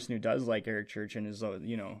person who does like Eric Church and is,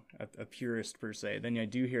 you know, a purist per se, then I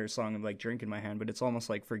do hear a song of like Drink in My Hand, but it's almost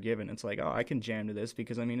like forgiven. It's like, oh, I can jam to this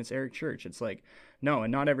because I mean, it's Eric Church. It's like, no,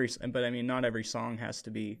 and not every song has to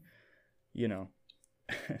be, you know,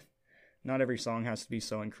 not every song has to be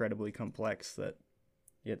so incredibly complex that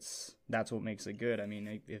that's what makes it good. I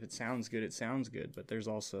mean, if it sounds good, it sounds good, but there's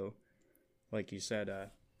also, like you said, a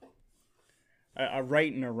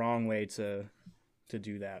right and a wrong way to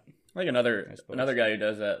do that. Like another guy who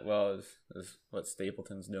does that well is what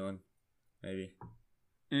Stapleton's doing, maybe.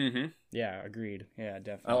 Mm-hmm. Yeah, agreed. Yeah,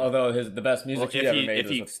 definitely. Although the best music he ever made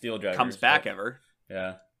was with Steel Drivers. Comes back ever.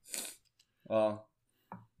 Yeah. Well,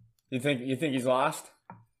 you think he's lost?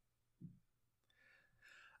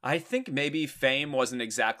 I think maybe fame wasn't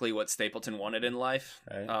exactly what Stapleton wanted in life,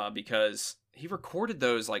 right. Because he recorded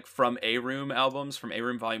those like From A Room albums, From A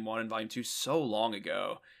Room Volume 1 and Volume 2 so long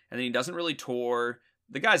ago, and then he doesn't really tour.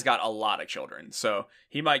 The guy's got a lot of children, so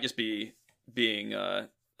he might just be being a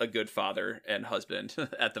good father and husband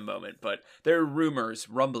at the moment, but there are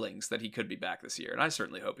rumblings that he could be back this year, and I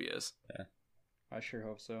certainly hope he is. Yeah, I sure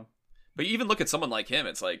hope so. But you even look at someone like him,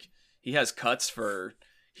 it's like he has cuts for,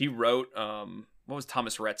 he wrote, what was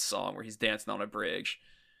Thomas Rhett's song where he's dancing on a bridge?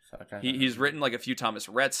 He's written like a few Thomas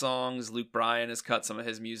Rhett songs. Luke Bryan has cut some of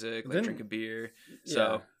his music, like Drink a Beer.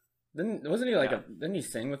 So wasn't he like didn't he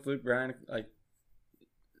sing with Luke Bryan like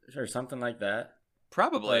or something like that?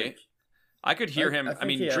 Probably. Like, I could hear him. I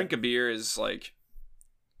mean, had... Drink a Beer is like,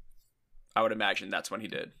 I would imagine that's when he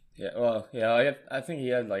did. Yeah, well, yeah, I think he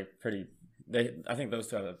had like pretty. I think those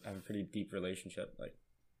two have a pretty deep relationship. Like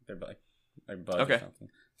they're like buds or something.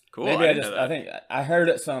 Cool. Maybe I think I heard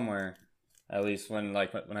it somewhere, at least when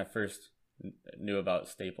I first knew about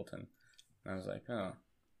Stapleton. And I was like, oh,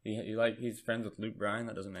 he's friends with Luke Bryan.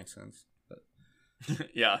 That doesn't make sense. But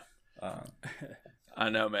yeah. I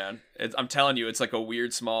know, man. I'm telling you, it's like a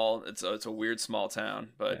weird small. It's a weird small town,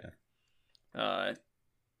 but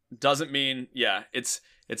doesn't mean It's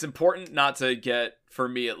important not to get, for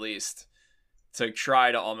me at least, to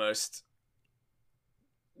try to almost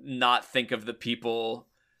not think of the people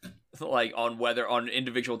like on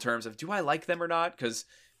individual terms of, do I like them or not? Because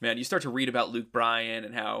man, you start to read about Luke Bryan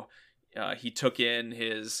and how he took in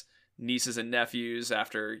his nieces and nephews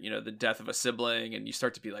after, you know, the death of a sibling, and you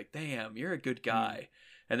start to be like, damn, you're a good guy.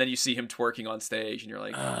 And then you see him twerking on stage and you're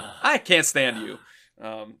like, I can't stand you.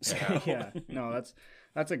 Yeah, no,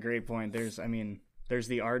 that's a great point. There's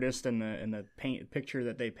the artist and the picture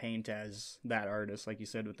that they paint as that artist, like you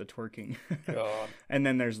said, with the twerking. And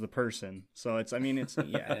then there's the person. So it's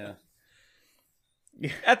yeah.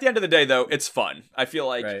 At the end of the day, though, it's fun. I feel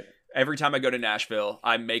like every time I go to Nashville,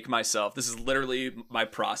 I make myself, this is literally my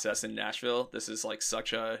process in Nashville. This is like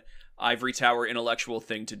such a ivory tower intellectual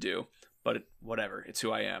thing to do, but whatever, it's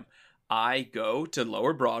who I am. I go to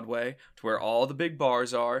Lower Broadway, to where all the big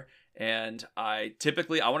bars are, and I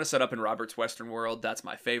want to set up in Robert's Western World. That's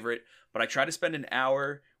my favorite, but I try to spend an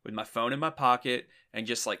hour with my phone in my pocket and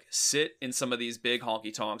just like sit in some of these big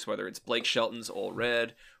honky tonks, whether it's Blake Shelton's Ole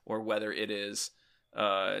Red or whether it is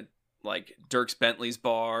like Dierks Bentley's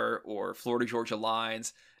bar or Florida Georgia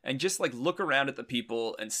Lines, and just like look around at the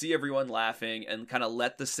people and see everyone laughing and kind of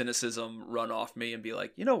let the cynicism run off me and be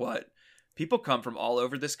like, you know what? People come from all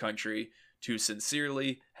over this country to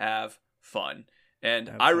sincerely have fun. And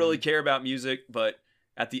I really care about music, but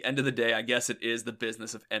at the end of the day, I guess it is the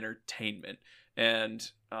business of entertainment. And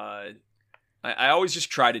I always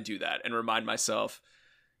just try to do that and remind myself,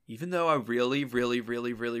 even though I really, really,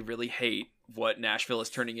 really, really, really hate what Nashville is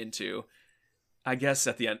turning into, I guess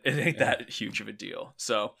at the end, it ain't that huge of a deal.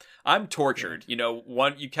 So I'm tortured. You know,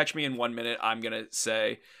 you catch me in 1 minute, I'm going to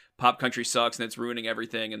say pop country sucks and it's ruining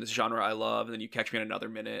everything and this genre I love. And then you catch me in another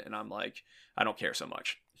minute and I'm like, I don't care so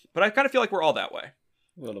much. But I kind of feel like we're all that way.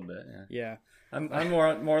 A little bit, Yeah. I'm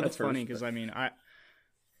more the That's first. funny because I mean, I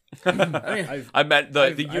meant the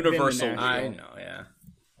I've been to universal. Nashville. I know, yeah.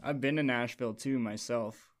 I've been to Nashville too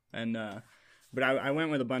myself, and but I went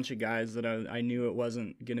with a bunch of guys that I knew it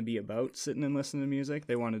wasn't gonna be about sitting and listening to music.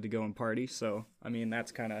 They wanted to go and party, so I mean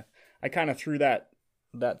that's I kind of threw that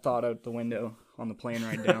thought out the window on the plane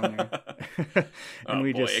ride down there. And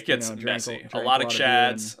Oh boy, it gets messy. A lot of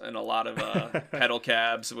chads and a lot of pedal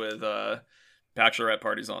cabs with bachelorette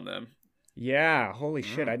parties on them. Yeah, holy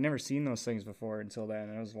shit! I'd never seen those things before until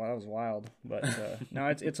then. That was wild. But no,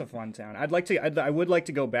 it's a fun town. I would like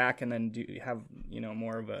to go back and then have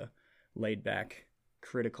more of a laid back,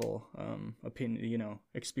 critical opinion,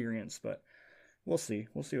 experience. But we'll see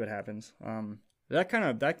what happens.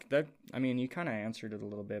 That I mean, you kind of answered it a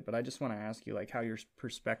little bit, but I just want to ask you like how your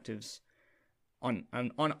perspectives on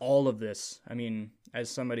all of this. I mean, as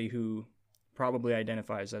somebody who probably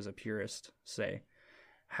identifies as a purist, say,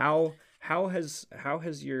 how has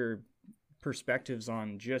your perspectives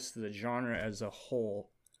on just the genre as a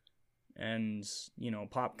whole and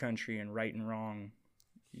pop country and right and wrong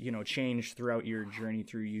changed throughout your journey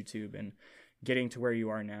through YouTube and getting to where you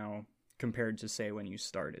are now compared to say when you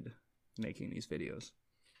started making these videos?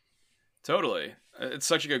 Totally. It's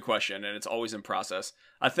such a good question and it's always in process.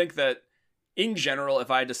 I think that in general,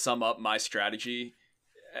 if I had to sum up my strategy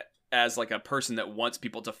as like a person that wants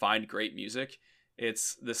people to find great music,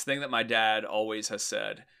 it's this thing that my dad always has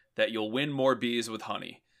said, that you'll win more bees with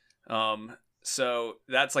honey. So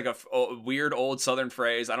that's like a weird old Southern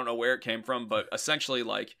phrase. I don't know where it came from, but essentially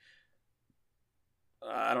like,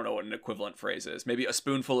 I don't know what an equivalent phrase is. Maybe a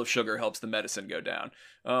spoonful of sugar helps the medicine go down.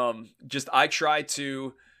 I try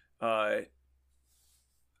to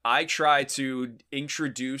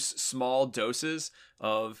introduce small doses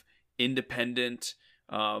of independent,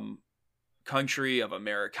 country, of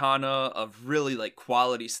Americana, of really like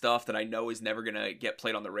quality stuff that I know is never gonna get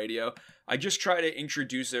played on the radio. I just try to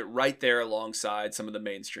introduce it right there alongside some of the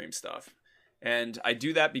mainstream stuff. And I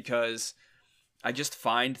do that because I just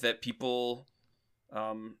find that people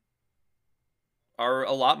are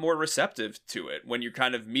a lot more receptive to it when you're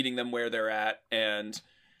kind of meeting them where they're at and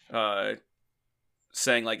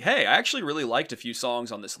saying like, hey, I actually really liked a few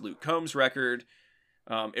songs on this Luke Combs record.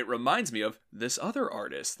 It reminds me of this other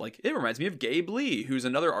artist. Like, it reminds me of Gabe Lee, who's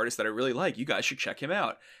another artist that I really like. You guys should check him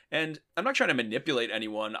out. And I'm not trying to manipulate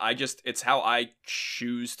anyone. It's how I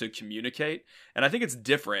choose to communicate. And I think it's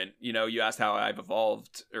different. You asked how I've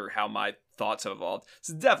evolved or how my thoughts have evolved. It's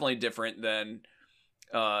definitely different than,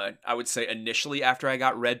 I would say initially after I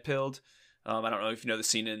got red pilled. I don't know if you know the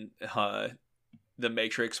scene in, The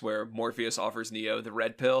Matrix where Morpheus offers Neo the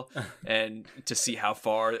red pill and to see how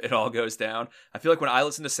far it all goes down. I feel like when I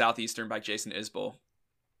listened to Southeastern by Jason Isbell,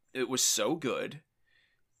 it was so good.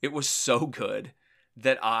 It was so good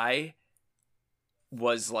that I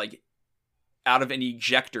was like out of an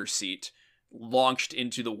ejector seat launched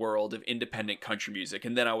into the world of independent country music.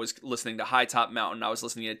 And then I was listening to High Top Mountain. I was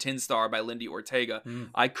listening to Tin Star by Lindy Ortega.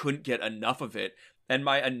 I couldn't get enough of it. And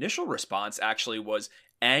my initial response actually was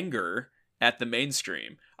anger at the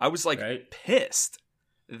mainstream. I was like pissed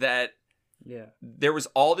that there was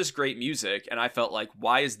all this great music and I felt like,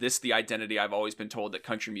 why is this the identity I've always been told that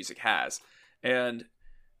country music has? And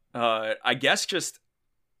I guess just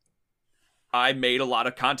I made a lot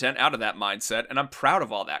of content out of that mindset and I'm proud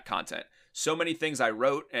of all that content. So many things I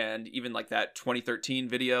wrote and even like that 2013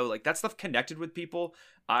 video, like that stuff connected with people.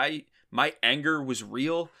 My anger was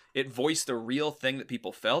real. It voiced a real thing that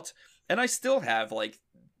people felt. And I still have like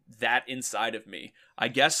that inside of me. I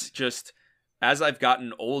guess just as I've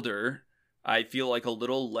gotten older, I feel like a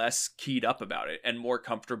little less keyed up about it and more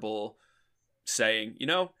comfortable saying,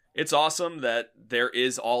 it's awesome that there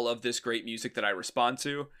is all of this great music that I respond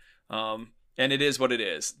to. And it is what it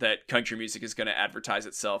is, that country music is going to advertise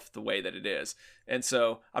itself the way that it is. And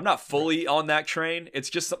so I'm not fully on that train. It's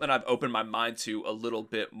just something I've opened my mind to a little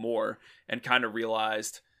bit more and kind of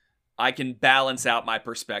realized I can balance out my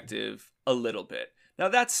perspective a little bit. Now,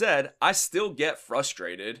 that said, I still get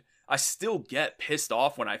frustrated. I still get pissed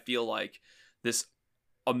off when I feel like this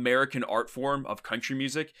American art form of country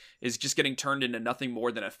music is just getting turned into nothing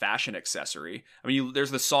more than a fashion accessory. I mean,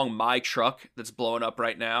 there's the song My Truck that's blowing up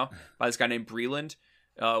right now by this guy named Breland.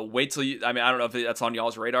 Wait till you. I mean, I don't know if that's on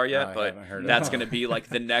y'all's radar yet, I but haven't heard of that's it. going to be like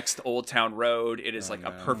the next Old Town Road. It is like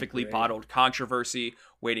a perfectly bottled controversy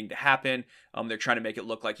waiting to happen. They're trying to make it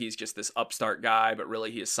look like he's just this upstart guy, but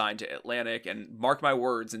really he is signed to Atlantic. And mark my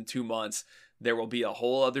words, in 2 months there will be a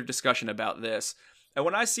whole other discussion about this. And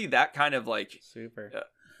when I see that kind of like, Super.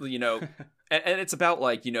 you know. And it's about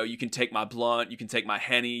like, you know, you can take my blunt, you can take my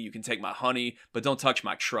Henny, you can take my honey, but don't touch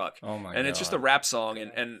my truck. Oh my And it's just a rap song.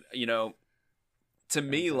 And you know, to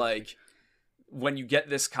me, like when you get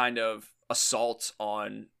this kind of assault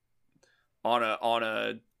on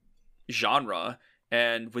a genre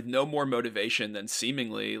and with no more motivation than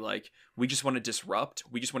seemingly like we just want to disrupt,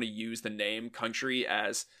 we just want to use the name country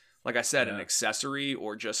as, like I said, an accessory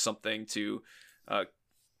or just something to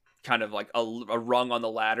kind of like a rung on the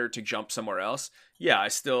ladder to jump somewhere else. Yeah,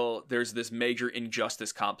 there's this major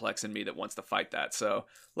injustice complex in me that wants to fight that. So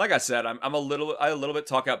like I said, I a little bit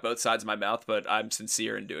talk out both sides of my mouth, but I'm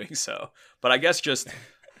sincere in doing so. But I guess just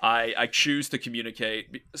I choose to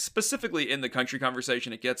communicate specifically in the country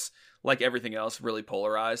conversation. It gets, like everything else, really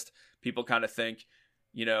polarized. People kind of think,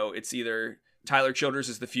 you know, it's either Tyler Childers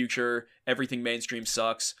is the future, everything mainstream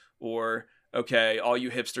sucks, or okay, all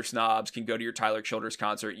you hipster snobs can go to your Tyler Childers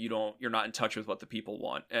concert. You're not in touch with what the people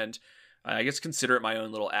want. And I guess consider it my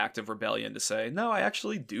own little act of rebellion to say, no, I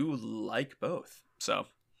actually do like both. So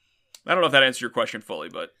I don't know if that answers your question fully,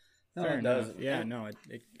 but No, Fair it does. enough. Yeah, no,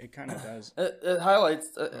 it kind of does. It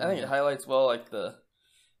highlights. I think it highlights well, like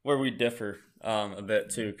where we differ a bit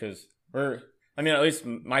too, because I mean, at least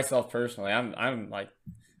myself personally, I'm like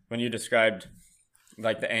when you described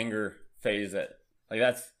like the anger phase, that like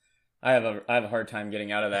I have a hard time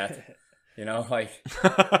getting out of that. You know, like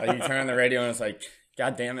you turn on the radio and it's like,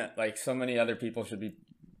 God damn it! Like so many other people should be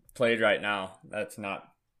played right now. That's not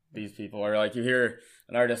these people. Or like you hear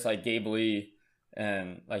an artist like Gabe Lee,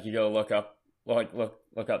 and like you go look up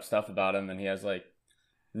stuff about him, and he has like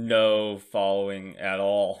no following at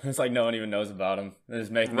all. It's like no one even knows about him. They're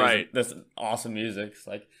just making this awesome music. It's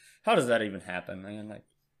like, how does that even happen, man?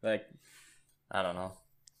 Like I don't know.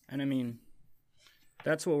 And I mean,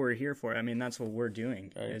 that's what we're here for. I mean, that's what we're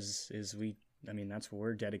doing. Right. I mean, that's what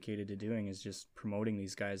we're dedicated to doing, is just promoting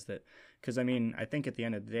these guys that, because I mean, I think at the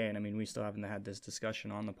end of the day, and I mean, we still haven't had this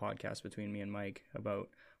discussion on the podcast between me and Mike about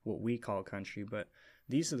what we call country, but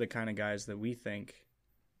these are the kind of guys that we think,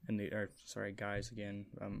 these are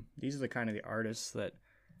the kind of the artists that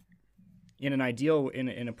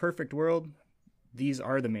in a perfect world, these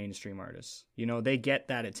are the mainstream artists. You know, they get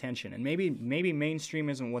that attention, and maybe mainstream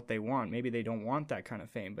isn't what they want. Maybe they don't want that kind of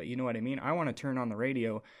fame, but you know what I mean? I want to turn on the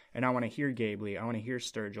radio and I want to hear Gabe Lee. I want to hear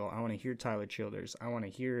Sturgill. I want to hear Tyler Childers. I want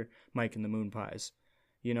to hear Mike and the Moon Pies.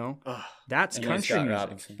 You know, that's country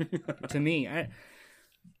music to me.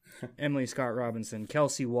 Emily Scott Robinson,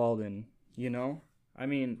 Kelsey Walden. You know, I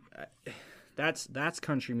mean, that's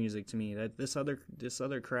country music to me. That this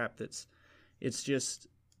other crap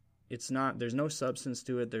it's not, there's no substance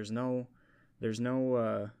to it. There's no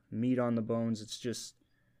meat on the bones. It's just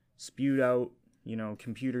spewed out, you know,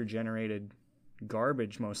 computer generated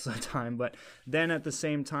garbage most of the time. But then at the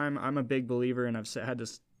same time, I'm a big believer, and I've had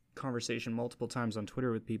this conversation multiple times on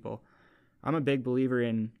Twitter with people. I'm a big believer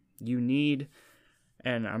in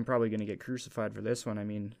and I'm probably going to get crucified for this one. I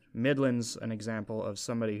mean, Midland's an example of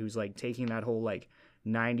somebody who's like taking that whole like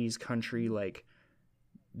 90s country, like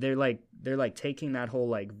they're like taking that whole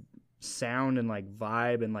like sound and like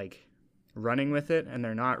vibe and like running with it, and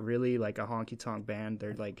they're not really like a honky tonk band.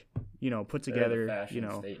 They're like, you know, put together, you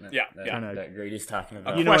know, that Grady's talking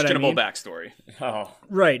about. a questionable backstory. Oh,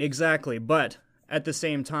 right, exactly. But at the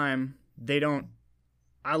same time,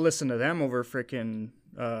 I listen to them over frickin'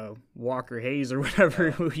 Walker Hayes or whatever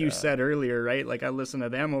who you said earlier, right? Like I listen to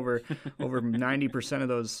them over 90% of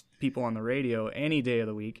those people on the radio any day of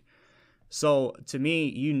the week. So to me,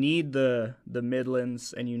 you need the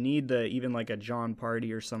Midlands, and you need even like a John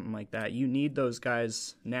Party or something like that. You need those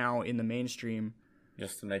guys now in the mainstream,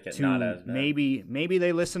 just to make it not as bad. Maybe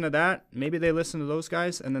they listen to that. Maybe they listen to those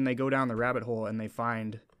guys, and then they go down the rabbit hole and they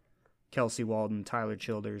find Kelsey Walden, Tyler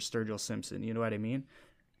Childers, Sturgill Simpson. You know what I mean?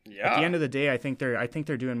 Yeah. At the end of the day, I think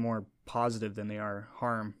they're doing more positive than they are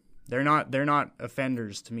harm. They're not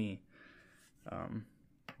offenders to me.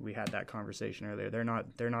 We had that conversation earlier. They're not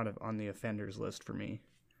on the offenders list for me.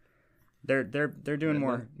 They're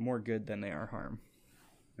doing more good than they are harm.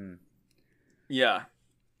 Yeah.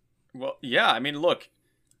 Well, yeah. I mean, look,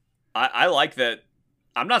 I like that.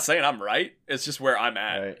 I'm not saying I'm right. It's just where I'm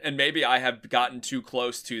at, Right. and maybe I have gotten too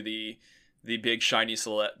close to the the big shiny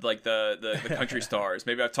like the country stars.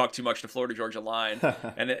 Maybe I've talked too much to Florida Georgia Line,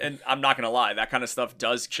 and I'm not gonna lie, that kind of stuff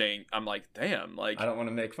does change. I'm like, damn, like I don't want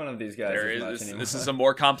to make fun of these guys as much anymore. This is a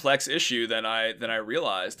more complex issue than I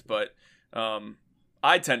realized, but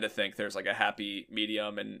I tend to think there's like a happy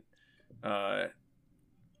medium, and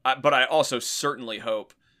but I also certainly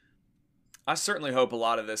hope a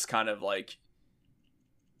lot of this kind of like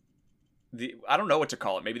I don't know what to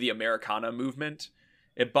call it, maybe the Americana movement.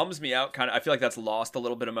 It bums me out kind of. I feel like that's lost a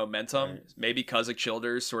little bit of momentum, right. Maybe because of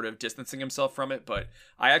Childers sort of distancing himself from it. But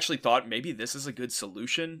I actually thought maybe this is a good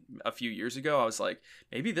solution a few years ago. I was like,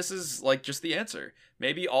 maybe this is like just the answer.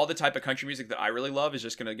 Maybe all the type of country music that I really love is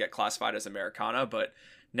just going to get classified as Americana. But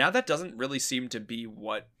now that doesn't really seem to be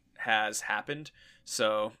what has happened.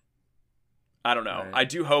 So I don't know. Right. I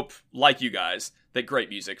do hope, like you guys, that great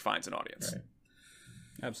music finds an audience. Right.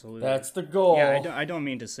 Absolutely. That's the goal. Yeah, I don't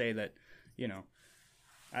mean to say that, you know,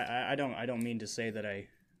 I don't mean to say that I,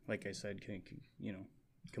 like I said, can, you know,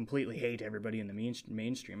 completely hate everybody in the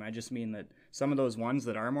mainstream. I just mean that some of those ones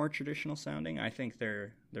that are more traditional sounding, I think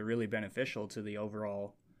they're really beneficial to the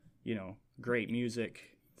overall, you know, great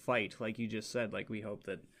music fight. Like you just said, like we hope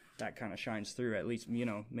that kind of shines through. At least, you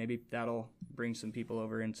know, maybe that'll bring some people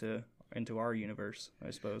over into our universe,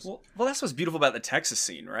 I suppose. Well, that's what's beautiful about the Texas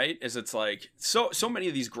scene, right? Is it's like so many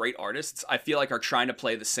of these great artists, I feel like, are trying to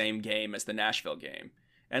play the same game as the Nashville game.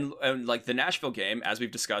 And like the Nashville game, as we've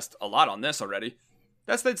discussed a lot on this already,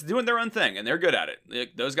 that's doing their own thing, and they're good at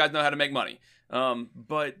it. Those guys know how to make money.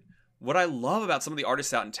 But what I love about some of the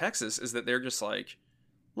artists out in Texas is that they're just like,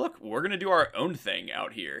 look, we're going to do our own thing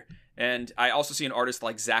out here. And I also see an artist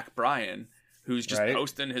like Zach Bryan, who's just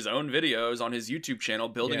posting his own videos on his YouTube channel,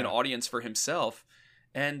 building an audience for himself.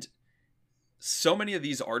 And so many of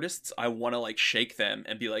these artists, I want to like shake them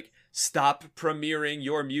and be like, stop premiering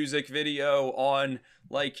your music video on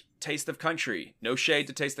like Taste of Country. No shade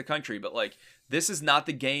to Taste of Country, but like, this is not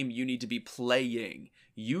the game you need to be playing.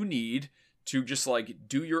 You need to just like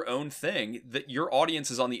do your own thing. That your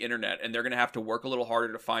audience is on the internet, and they're going to have to work a little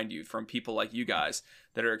harder to find you from people like you guys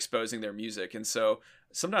that are exposing their music. And so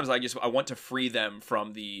sometimes I want to free them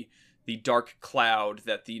from the dark cloud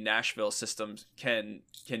that the Nashville systems can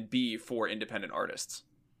be for independent artists.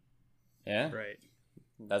 Yeah. Right.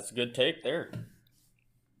 That's a good take there.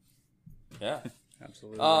 Yeah.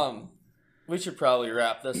 Absolutely. We should probably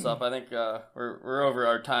wrap this up. I think we're over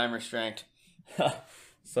our time restraint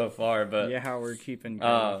so far, but yeah, how we're keeping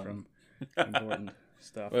going from important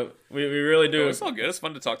stuff. We really do. It's all good. It's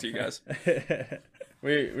fun to talk to you guys.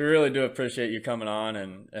 We really do appreciate you coming on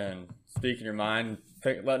and speaking your mind,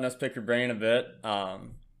 letting us pick your brain a bit.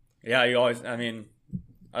 Yeah, you always. I mean,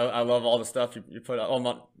 I love all the stuff you put out.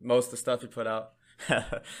 Well, most of the stuff you put out.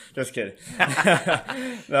 Just kidding.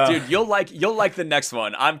 No. Dude, you'll like the next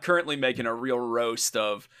one. I'm currently making a real roast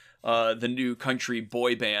of the new country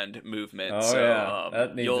boy band movement. Oh, so, yeah.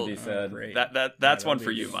 That needs to be said. That's one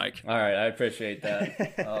for you, Mike. All right, I appreciate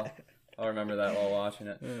that. I'll remember that while watching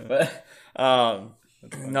it. Yeah.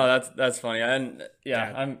 But no, that's funny. And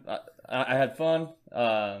yeah, I had fun.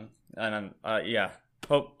 And I'm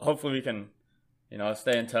hopefully we can, you know,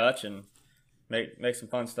 stay in touch and make some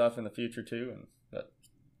fun stuff in the future too. But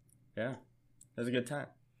yeah, it was a good time.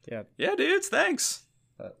 Yeah, dudes, thanks.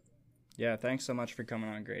 Yeah, thanks so much for coming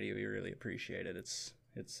on, Grady. We really appreciate it. It's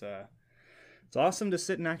awesome to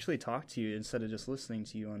sit and actually talk to you instead of just listening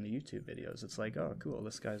to you on the YouTube videos. It's like, oh, cool.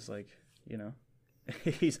 This guy's like, you know,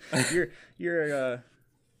 you're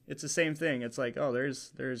it's the same thing. It's like, oh,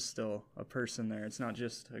 there's still a person there. It's not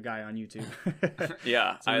just a guy on YouTube.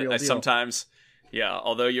 Yeah, I sometimes, yeah.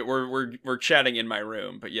 Although we're chatting in my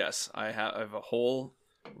room, but yes, I have a whole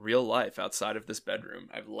real life outside of this bedroom.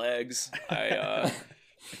 I have legs. I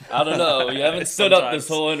don't know. You haven't stood up this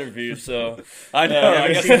whole interview, so I know.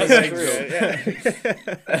 I guess that's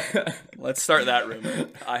true. Let's start that rumor.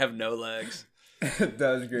 I have no legs.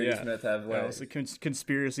 Does Grady Smith have legs? It's a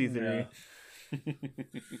conspiracy theory.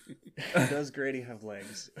 Does Grady have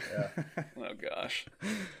legs? Yeah. Oh gosh.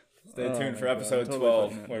 Stay tuned for episode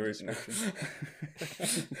 12. Where we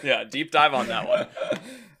yeah, deep dive on that one.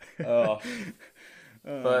 Oh.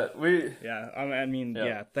 But I mean,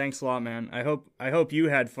 thanks a lot, man. I hope you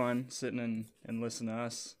had fun sitting and listening to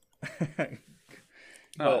us.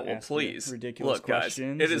 Oh, well, please. Ridiculous Look, guys,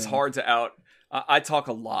 questions. it is hard to out. I talk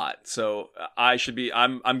a lot, so I should be.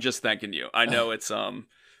 I'm just thanking you. I know it's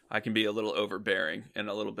I can be a little overbearing and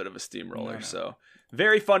a little bit of a steamroller. No. So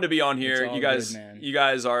very fun to be on here. You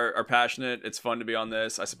guys are passionate. It's fun to be on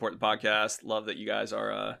this. I support the podcast. Love that you guys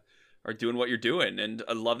are doing what you're doing, and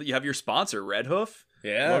I love that you have your sponsor, Red Hoof.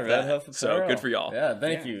 Yeah, Love Red that. Hoof So Apparel. good for y'all. Yeah,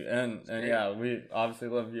 thank you. And yeah, we obviously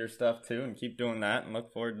love your stuff too, and keep doing that, and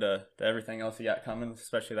look forward to everything else you got coming,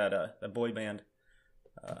 especially that boy band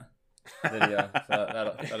video. So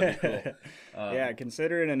that'll be cool. Yeah,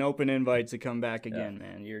 consider it an open invite to come back again,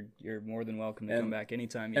 man. You're more than welcome to come back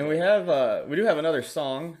anytime. And we do have another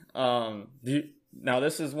song. Now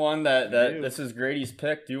this is one that this is Grady's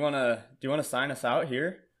pick. Do you wanna sign us out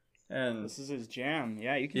here? And this is his jam.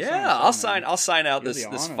 Yeah, you can. Yeah, I'll sign out You're this the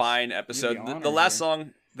this honest- fine you're episode. the The honor last here.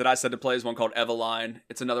 song that I said to play is one called Eveline.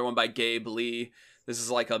 It's another one by Gabe Lee. This is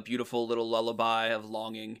like a beautiful little lullaby of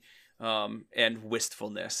longing and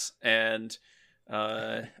wistfulness. And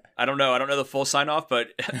I don't know the full sign off,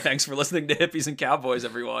 but thanks for listening to Hippies and Cowboys,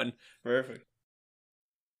 everyone. perfect.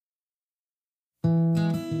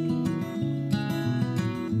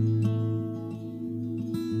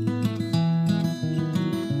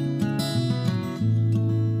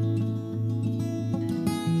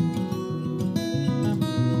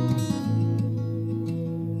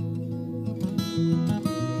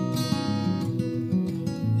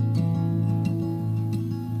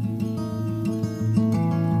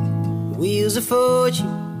 Wheels of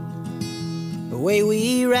fortune, away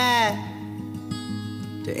we ride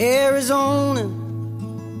to Arizona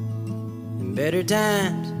in better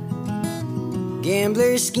times.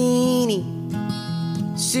 Gambler skinny,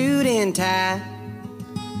 suit and tie,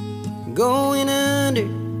 going under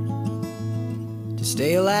to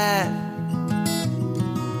stay alive.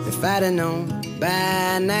 If I'd have known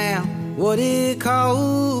by now what it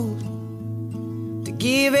cost to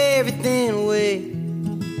give everything away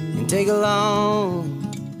and take along,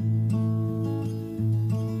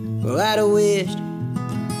 well, I'd have wished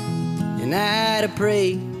and I'd have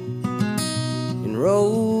prayed and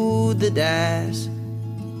rolled the dice.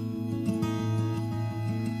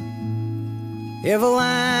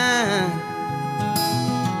 Eveline,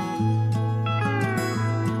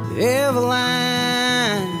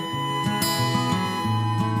 Eveline,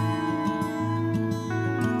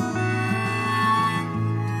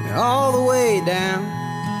 all the way down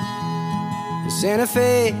to Santa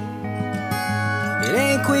Fe. It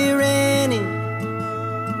ain't quit raining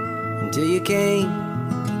until you came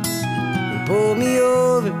and pulled me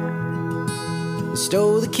over and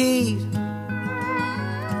stole the keys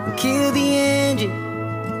and killed the engine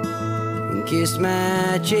and kissed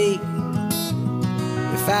my cheek.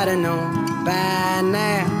 If I'd have known by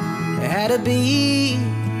now it had to be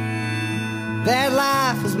that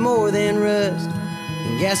life was more than rust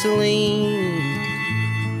and gasoline.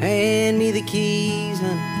 Hand me the keys,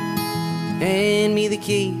 honey, hand me the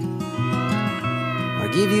keys, I'll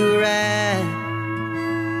give you a ride.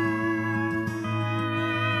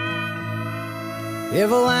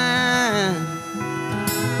 Eveline,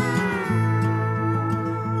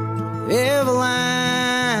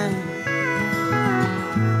 Eveline,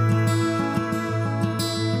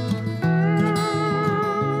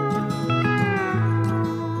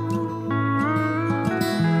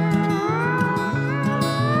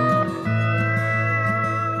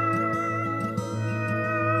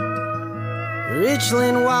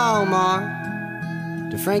 Richland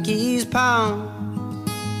Walmart to Frankie's Pond.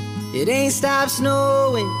 It ain't stopped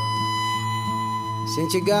snowing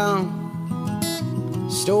since you're gone.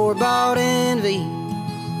 Store-bought envy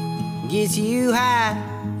gets you high,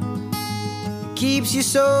 keeps you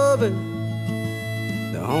sober,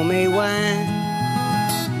 the homemade wine.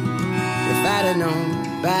 If I'd have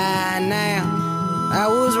known by now I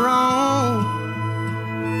was wrong,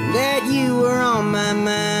 that you were on my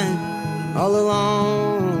mind all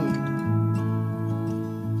along,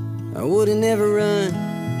 I would've never run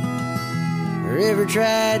or ever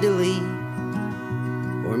tried to leave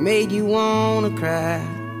or made you wanna cry.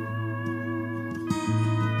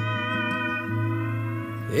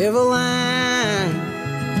 Eveline,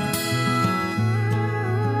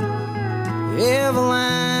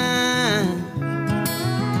 Eveline,